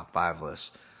future top 5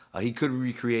 list. He could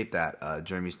recreate that.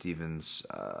 Jeremy Stephens'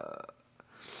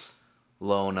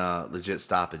 lone legit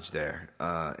stoppage there.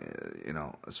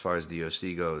 As far as the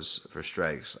UFC goes for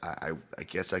strikes, I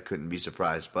guess I couldn't be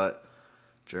surprised. But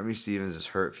Jeremy Stephens is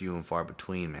hurt few and far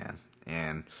between, man.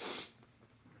 And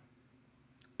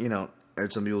I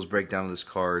heard some people's breakdown of this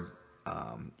card.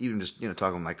 Even just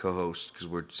talking with my co-host, because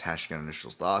we're just hashing out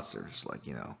initial thoughts. They're just like,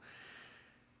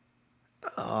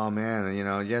 oh man,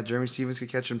 yeah, Jeremy Stephens could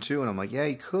catch him too. And I'm like, yeah,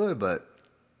 he could, but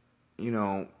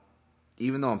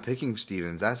even though I'm picking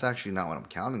Stephens, that's actually not what I'm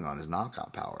counting on, his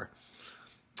knockout power.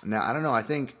 Now, I don't know. I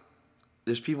think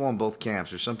there's people on both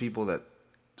camps. There's some people that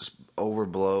just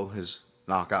overblow his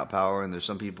knockout power, and there's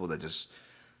some people that just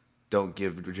don't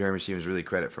give Jeremy Stephens really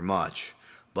credit for much,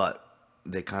 but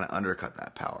they kind of undercut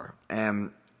that power.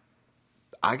 And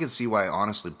I can see why,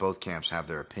 honestly, both camps have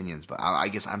their opinions, but I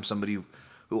guess I'm somebody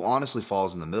who honestly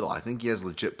falls in the middle. I think he has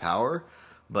legit power,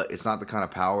 but it's not the kind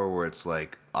of power where it's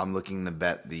like I'm looking to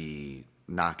bet the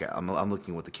knockout. I'm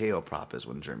looking at what the KO prop is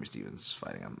when Jeremy Stephens is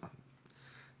fighting.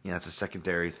 It's a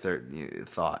secondary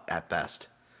thought at best,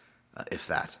 if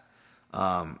that.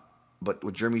 But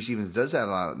what Jeremy Stephens does have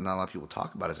not a lot of people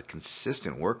talk about is a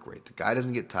consistent work rate. The guy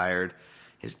doesn't get tired.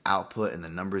 His output and the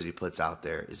numbers he puts out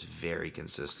there is very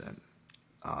consistent.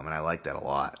 And I like that a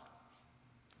lot.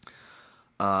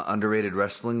 Underrated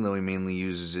wrestling, though he mainly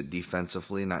uses it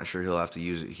defensively. Not sure he'll have to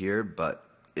use it here, but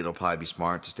it'll probably be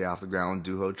smart to stay off the ground with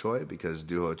Doo-Ho Choi, because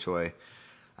Doo-Ho Choi,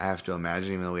 I have to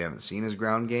imagine, even though we haven't seen his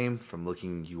ground game, from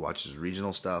looking, you watch his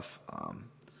regional stuff,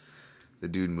 the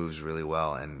dude moves really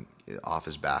well, and off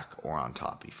his back or on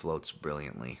top, he floats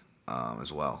brilliantly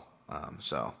as well. But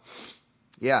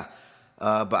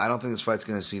I don't think this fight's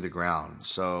going to see the ground.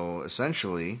 So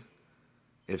essentially,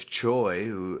 if Choi,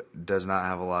 who does not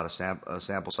have a lot of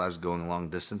sample size going long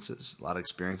distances, a lot of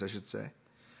experience, I should say,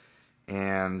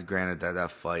 and granted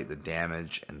that fight, the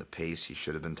damage and the pace, he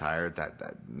should have been tired.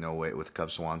 That no way with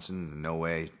Cub Swanson, no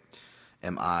way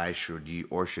should you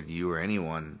or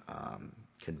anyone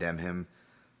condemn him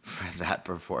for that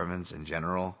performance in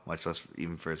general, much less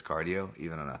even for his cardio,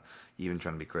 even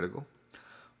trying to be critical.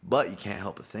 But you can't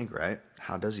help but think, right?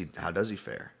 How does he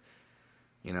fare?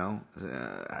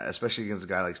 Especially against a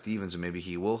guy like Stephens, who maybe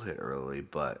he will hit early,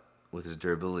 but with his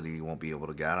durability, he won't be able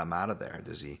to get him out of there.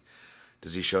 Does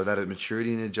he show that at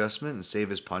maturity and adjustment and save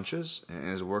his punches and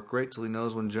his work rate till he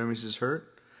knows when Jeremy's is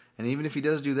hurt? And even if he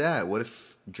does do that, what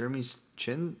if Jeremy's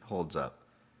chin holds up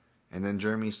and then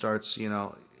Jeremy starts,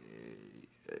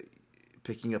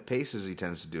 picking up pace as he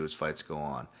tends to do as fights go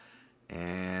on,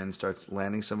 and starts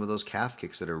landing some of those calf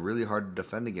kicks that are really hard to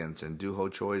defend against, and Doo-Ho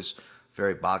Choi's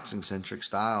very boxing-centric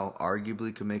style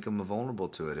arguably could make him vulnerable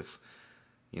to it if,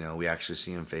 we actually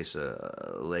see him face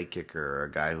a leg kicker or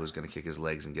a guy who's going to kick his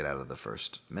legs and get out of the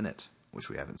first minute, which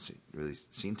we haven't really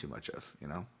seen too much of,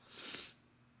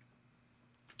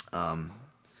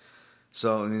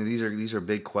 So these are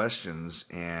big questions,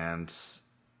 and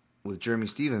with Jeremy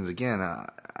Stephens, again, I'm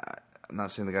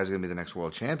not saying the guy's going to be the next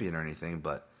world champion or anything,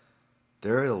 but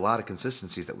there are a lot of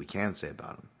consistencies that we can say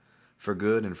about him, for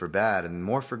good and for bad, and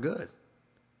more for good.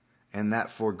 And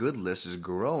that for good list is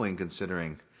growing,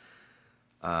 considering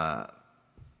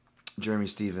Jeremy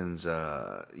Stephens,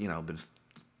 been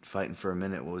fighting for a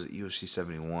minute. What was it, UFC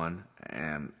 71?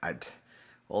 And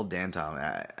old Dan Tom,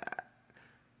 I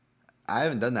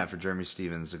haven't done that for Jeremy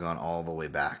Stephens, gone all the way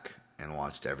back and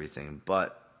watched everything.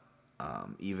 But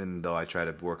even though I try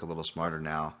to work a little smarter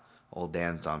now, old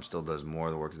Dan Tom still does more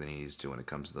of the work than he needs to when it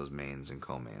comes to those mains and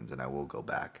co-mains, and I will go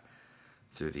back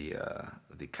through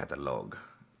the catalog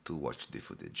to watch the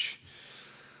footage.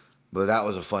 But that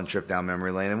was a fun trip down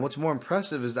memory lane. And what's more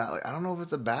impressive is that, I don't know if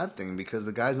it's a bad thing, because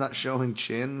the guy's not showing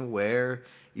chin wear.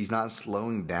 He's not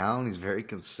slowing down. He's very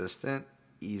consistent.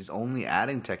 He's only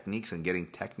adding techniques and getting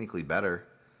technically better.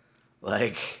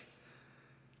 Like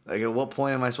at what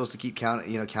point am I supposed to keep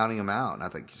counting him out?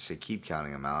 Not that I say keep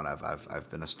counting him out. I've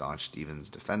been a staunch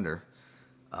Stephens defender,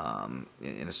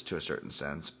 to a certain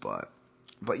sense, but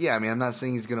yeah, I'm not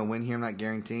saying he's gonna win here. I'm not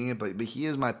guaranteeing it, but he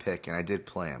is my pick, and I did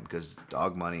play him because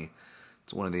dog money.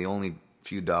 It's one of the only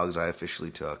few dogs I officially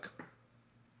took,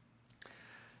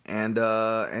 and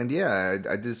yeah,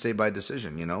 I did say by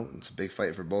decision. It's a big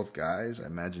fight for both guys. I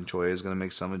imagine Choi is gonna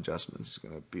make some adjustments. He's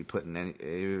gonna be putting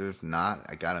if not,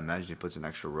 I gotta imagine he puts in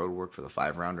extra road work for the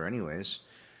 5-rounder anyways.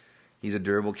 He's a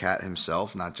durable cat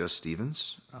himself, not just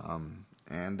Stephens,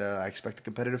 and I expect a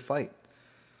competitive fight.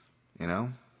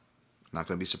 Not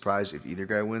going to be surprised if either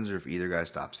guy wins or if either guy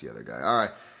stops the other guy. All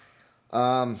right.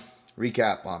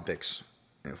 Recap on picks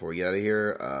before we get out of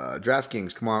here.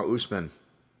 DraftKings, Kamaru Usman.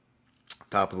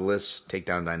 Top of the list,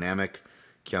 takedown dynamic.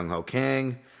 Kyung Ho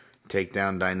Kang,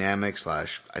 takedown dynamic /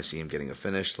 I see him getting a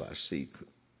finish / see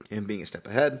him being a step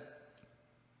ahead.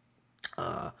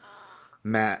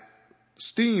 Matt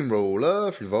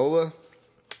Steamroller Frivola.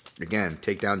 Again,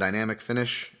 takedown dynamic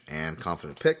finish and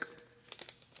confident pick.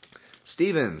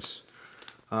 Stephens.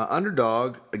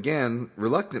 Underdog, again,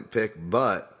 reluctant pick,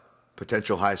 but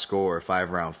potential high score,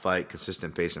 5-round fight,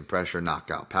 consistent pace and pressure,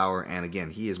 knockout power, and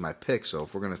again, he is my pick, so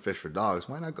if we're going to fish for dogs,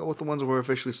 why not go with the ones we're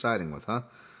officially siding with, huh?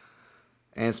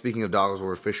 And speaking of dogs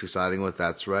we're officially siding with,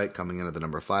 that's right, coming in at the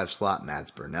number 5 slot,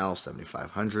 Mads Burnell,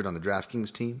 7,500 on the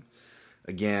DraftKings team.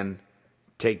 Again,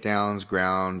 takedowns,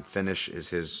 ground, finish is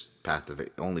his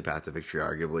only path to victory,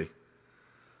 arguably.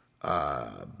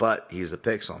 But he's the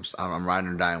pick, so I'm riding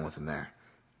or dying with him there.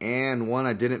 And one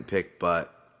I didn't pick,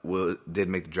 but did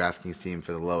make the DraftKings team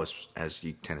for the lowest, as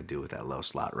you tend to do with that low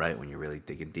slot, right? When you're really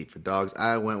digging deep for dogs.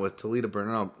 I went with Toledo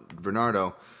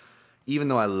Bernardo, even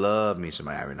though I love me some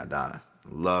Irene Aldana.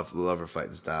 Love her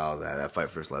fighting style. That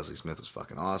fight versus Leslie Smith was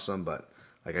fucking awesome. But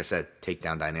like I said,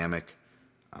 takedown dynamic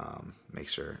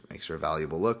makes her a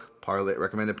valuable look.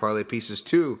 Recommended parlay pieces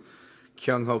too.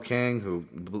 Kyung Ho Kang, who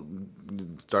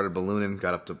started ballooning,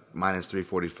 got up to minus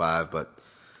 345, but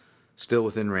still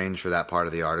within range for that part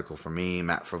of the article for me.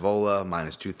 Matt Frivola,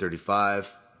 minus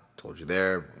 235. Told you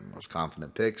there, most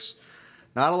confident picks.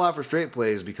 Not a lot for straight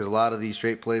plays because a lot of these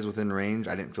straight plays within range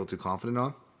I didn't feel too confident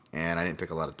on, and I didn't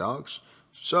pick a lot of dogs.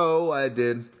 So I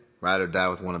did ride or die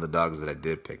with one of the dogs that I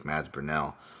did pick, Mads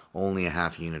Burnell. Only a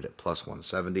half unit at plus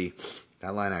 170.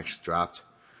 That line actually dropped,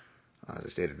 as I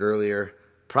stated earlier.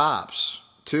 Props,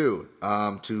 too,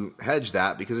 to hedge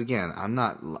that, because, again, I'm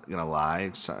not going to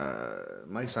lie.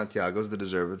 Mike Santiago's the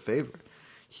deserved favorite.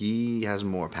 He has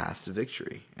more paths to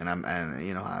victory, which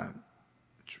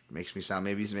makes me sound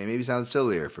maybe sound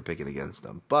sillier for picking against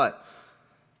them. But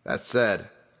that said,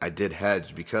 I did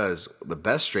hedge because the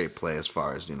best straight play, as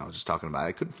far as, just talking about it,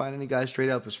 I couldn't find any guys straight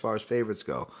up as far as favorites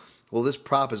go. Well, this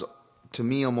prop is, to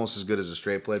me, almost as good as a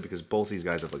straight play because both these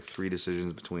guys have like 3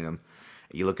 decisions between them.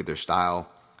 You look at their style,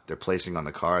 their placing on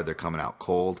the card, they're coming out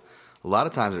cold. A lot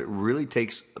of times it really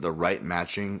takes the right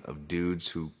matching of dudes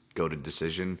who go to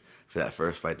decision for that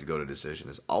first fight to go to decision.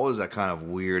 There's always that kind of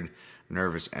weird,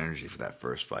 nervous energy for that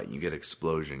first fight. You get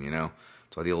explosion, That's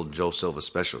why the old Joe Silva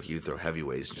special, he would throw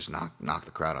heavyweights and just knock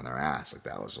the crowd on their ass. Like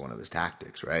that was one of his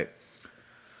tactics, right?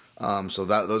 So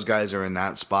those guys are in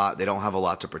that spot. They don't have a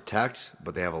lot to protect,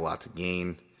 but they have a lot to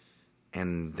gain,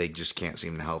 and they just can't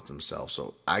seem to help themselves.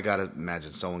 So I got to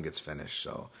imagine someone gets finished.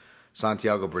 So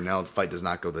Santiago Bernal, the fight does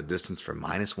not go the distance for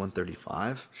minus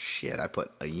 135. Shit, I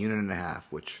put a unit and a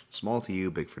half, which small to you,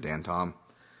 big for Dan Tom.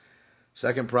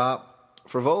 Second prop,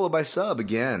 Frivola by sub.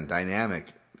 Again,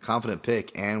 dynamic, confident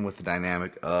pick, and with the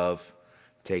dynamic of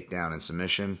takedown and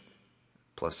submission,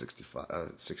 plus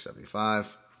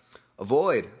 675.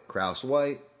 Avoid Kraus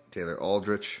White, Taylor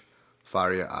Aldrich,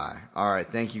 Faria I. All right,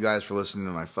 thank you guys for listening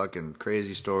to my fucking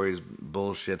crazy stories,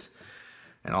 bullshit,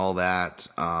 and all that.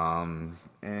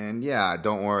 And yeah,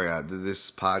 don't worry.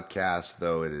 This podcast,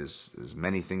 though, it is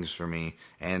many things for me,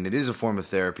 and it is a form of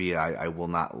therapy. I will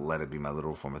not let it be my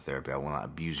literal form of therapy. I will not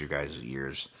abuse your guys'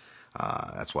 ears.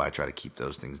 That's why I try to keep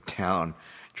those things down.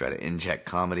 Try to inject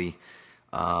comedy.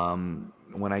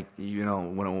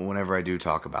 Whenever I do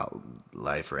talk about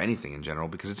life or anything in general,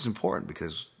 because it's important,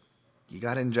 because you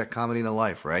got to inject comedy into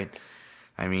life, right?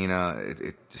 I mean,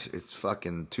 it's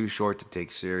fucking too short to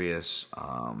take serious.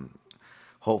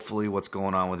 Hopefully what's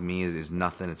going on with me is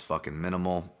nothing. It's fucking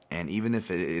minimal. And even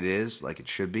if it is, like it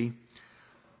should be,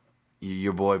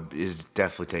 your boy is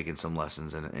definitely taking some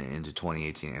lessons into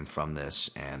 2018 and from this,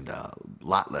 and a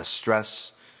lot less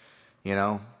stress,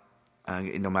 no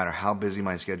matter how busy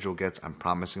my schedule gets, I'm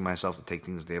promising myself to take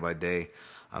things day by day.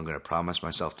 I'm going to promise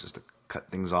myself just to cut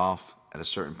things off at a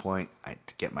certain point,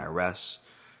 to get my rest,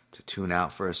 to tune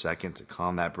out for a second, to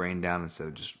calm that brain down instead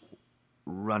of just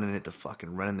running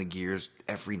the gears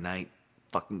every night,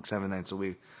 fucking 7 nights a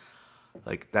week.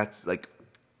 Like, that's, like,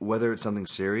 whether it's something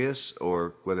serious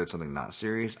or whether it's something not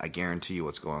serious, I guarantee you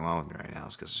what's going on with me right now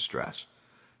is because of stress.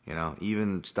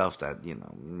 Even stuff that,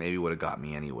 maybe would have got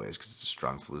me anyways because it's a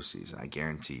strong flu season. I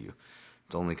guarantee you.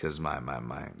 It's only because my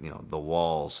the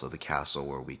walls of the castle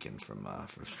were weakened from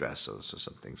stress, so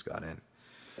some things got in.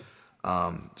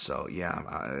 So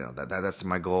yeah, that's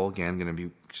my goal.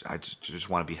 Again, I just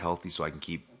want to be healthy so I can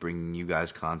keep bringing you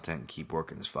guys content and keep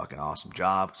working this fucking awesome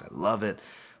job because I love it.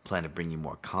 Plan to bring you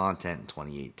more content in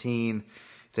 2018.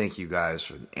 Thank you guys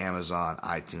for Amazon,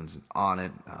 iTunes, and on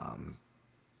it.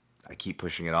 I keep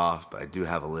pushing it off, but I do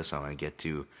have a list I want to get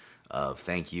to of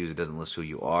thank yous. It doesn't list who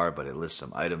you are, but it lists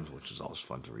some items, which is always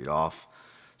fun to read off.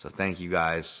 So thank you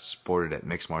guys. Supported at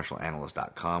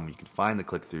mixedmartialanalyst.com. You can find the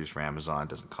click-throughs for Amazon. It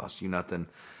doesn't cost you nothing.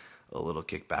 A little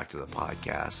kickback to the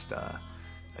podcast.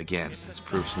 Again, it's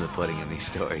proofs in the pudding in these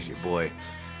stories. Your boy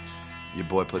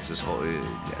puts this whole,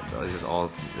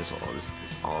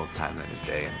 all the time in his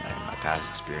day, and my past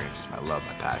experiences, my love,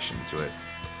 my passion to it.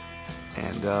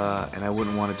 And I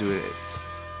wouldn't want to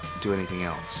do anything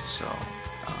else. So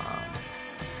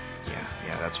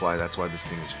yeah, that's why this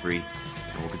thing is free,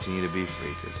 and will continue to be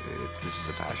free because this is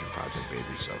a passion project, baby.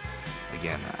 So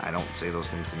again, I don't say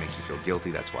those things to make you feel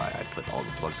guilty. That's why I put all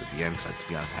the plugs at the end. Because to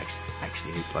be honest, I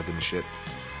actually hate plugging the shit.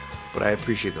 But I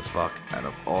appreciate the fuck out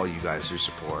of all you guys who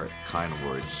support, kind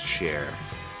words, share.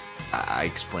 I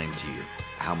explained to you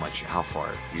how far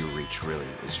your reach really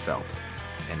is felt,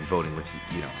 and voting with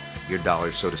your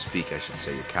dollars, so to speak, I should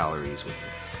say, your calories, with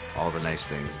all the nice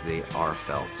things, they are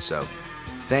felt. So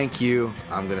thank you.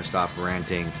 I'm gonna stop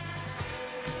ranting.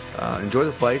 Enjoy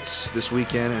the fights this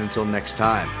weekend, and until next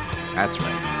time, that's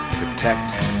right,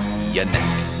 protect your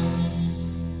neck.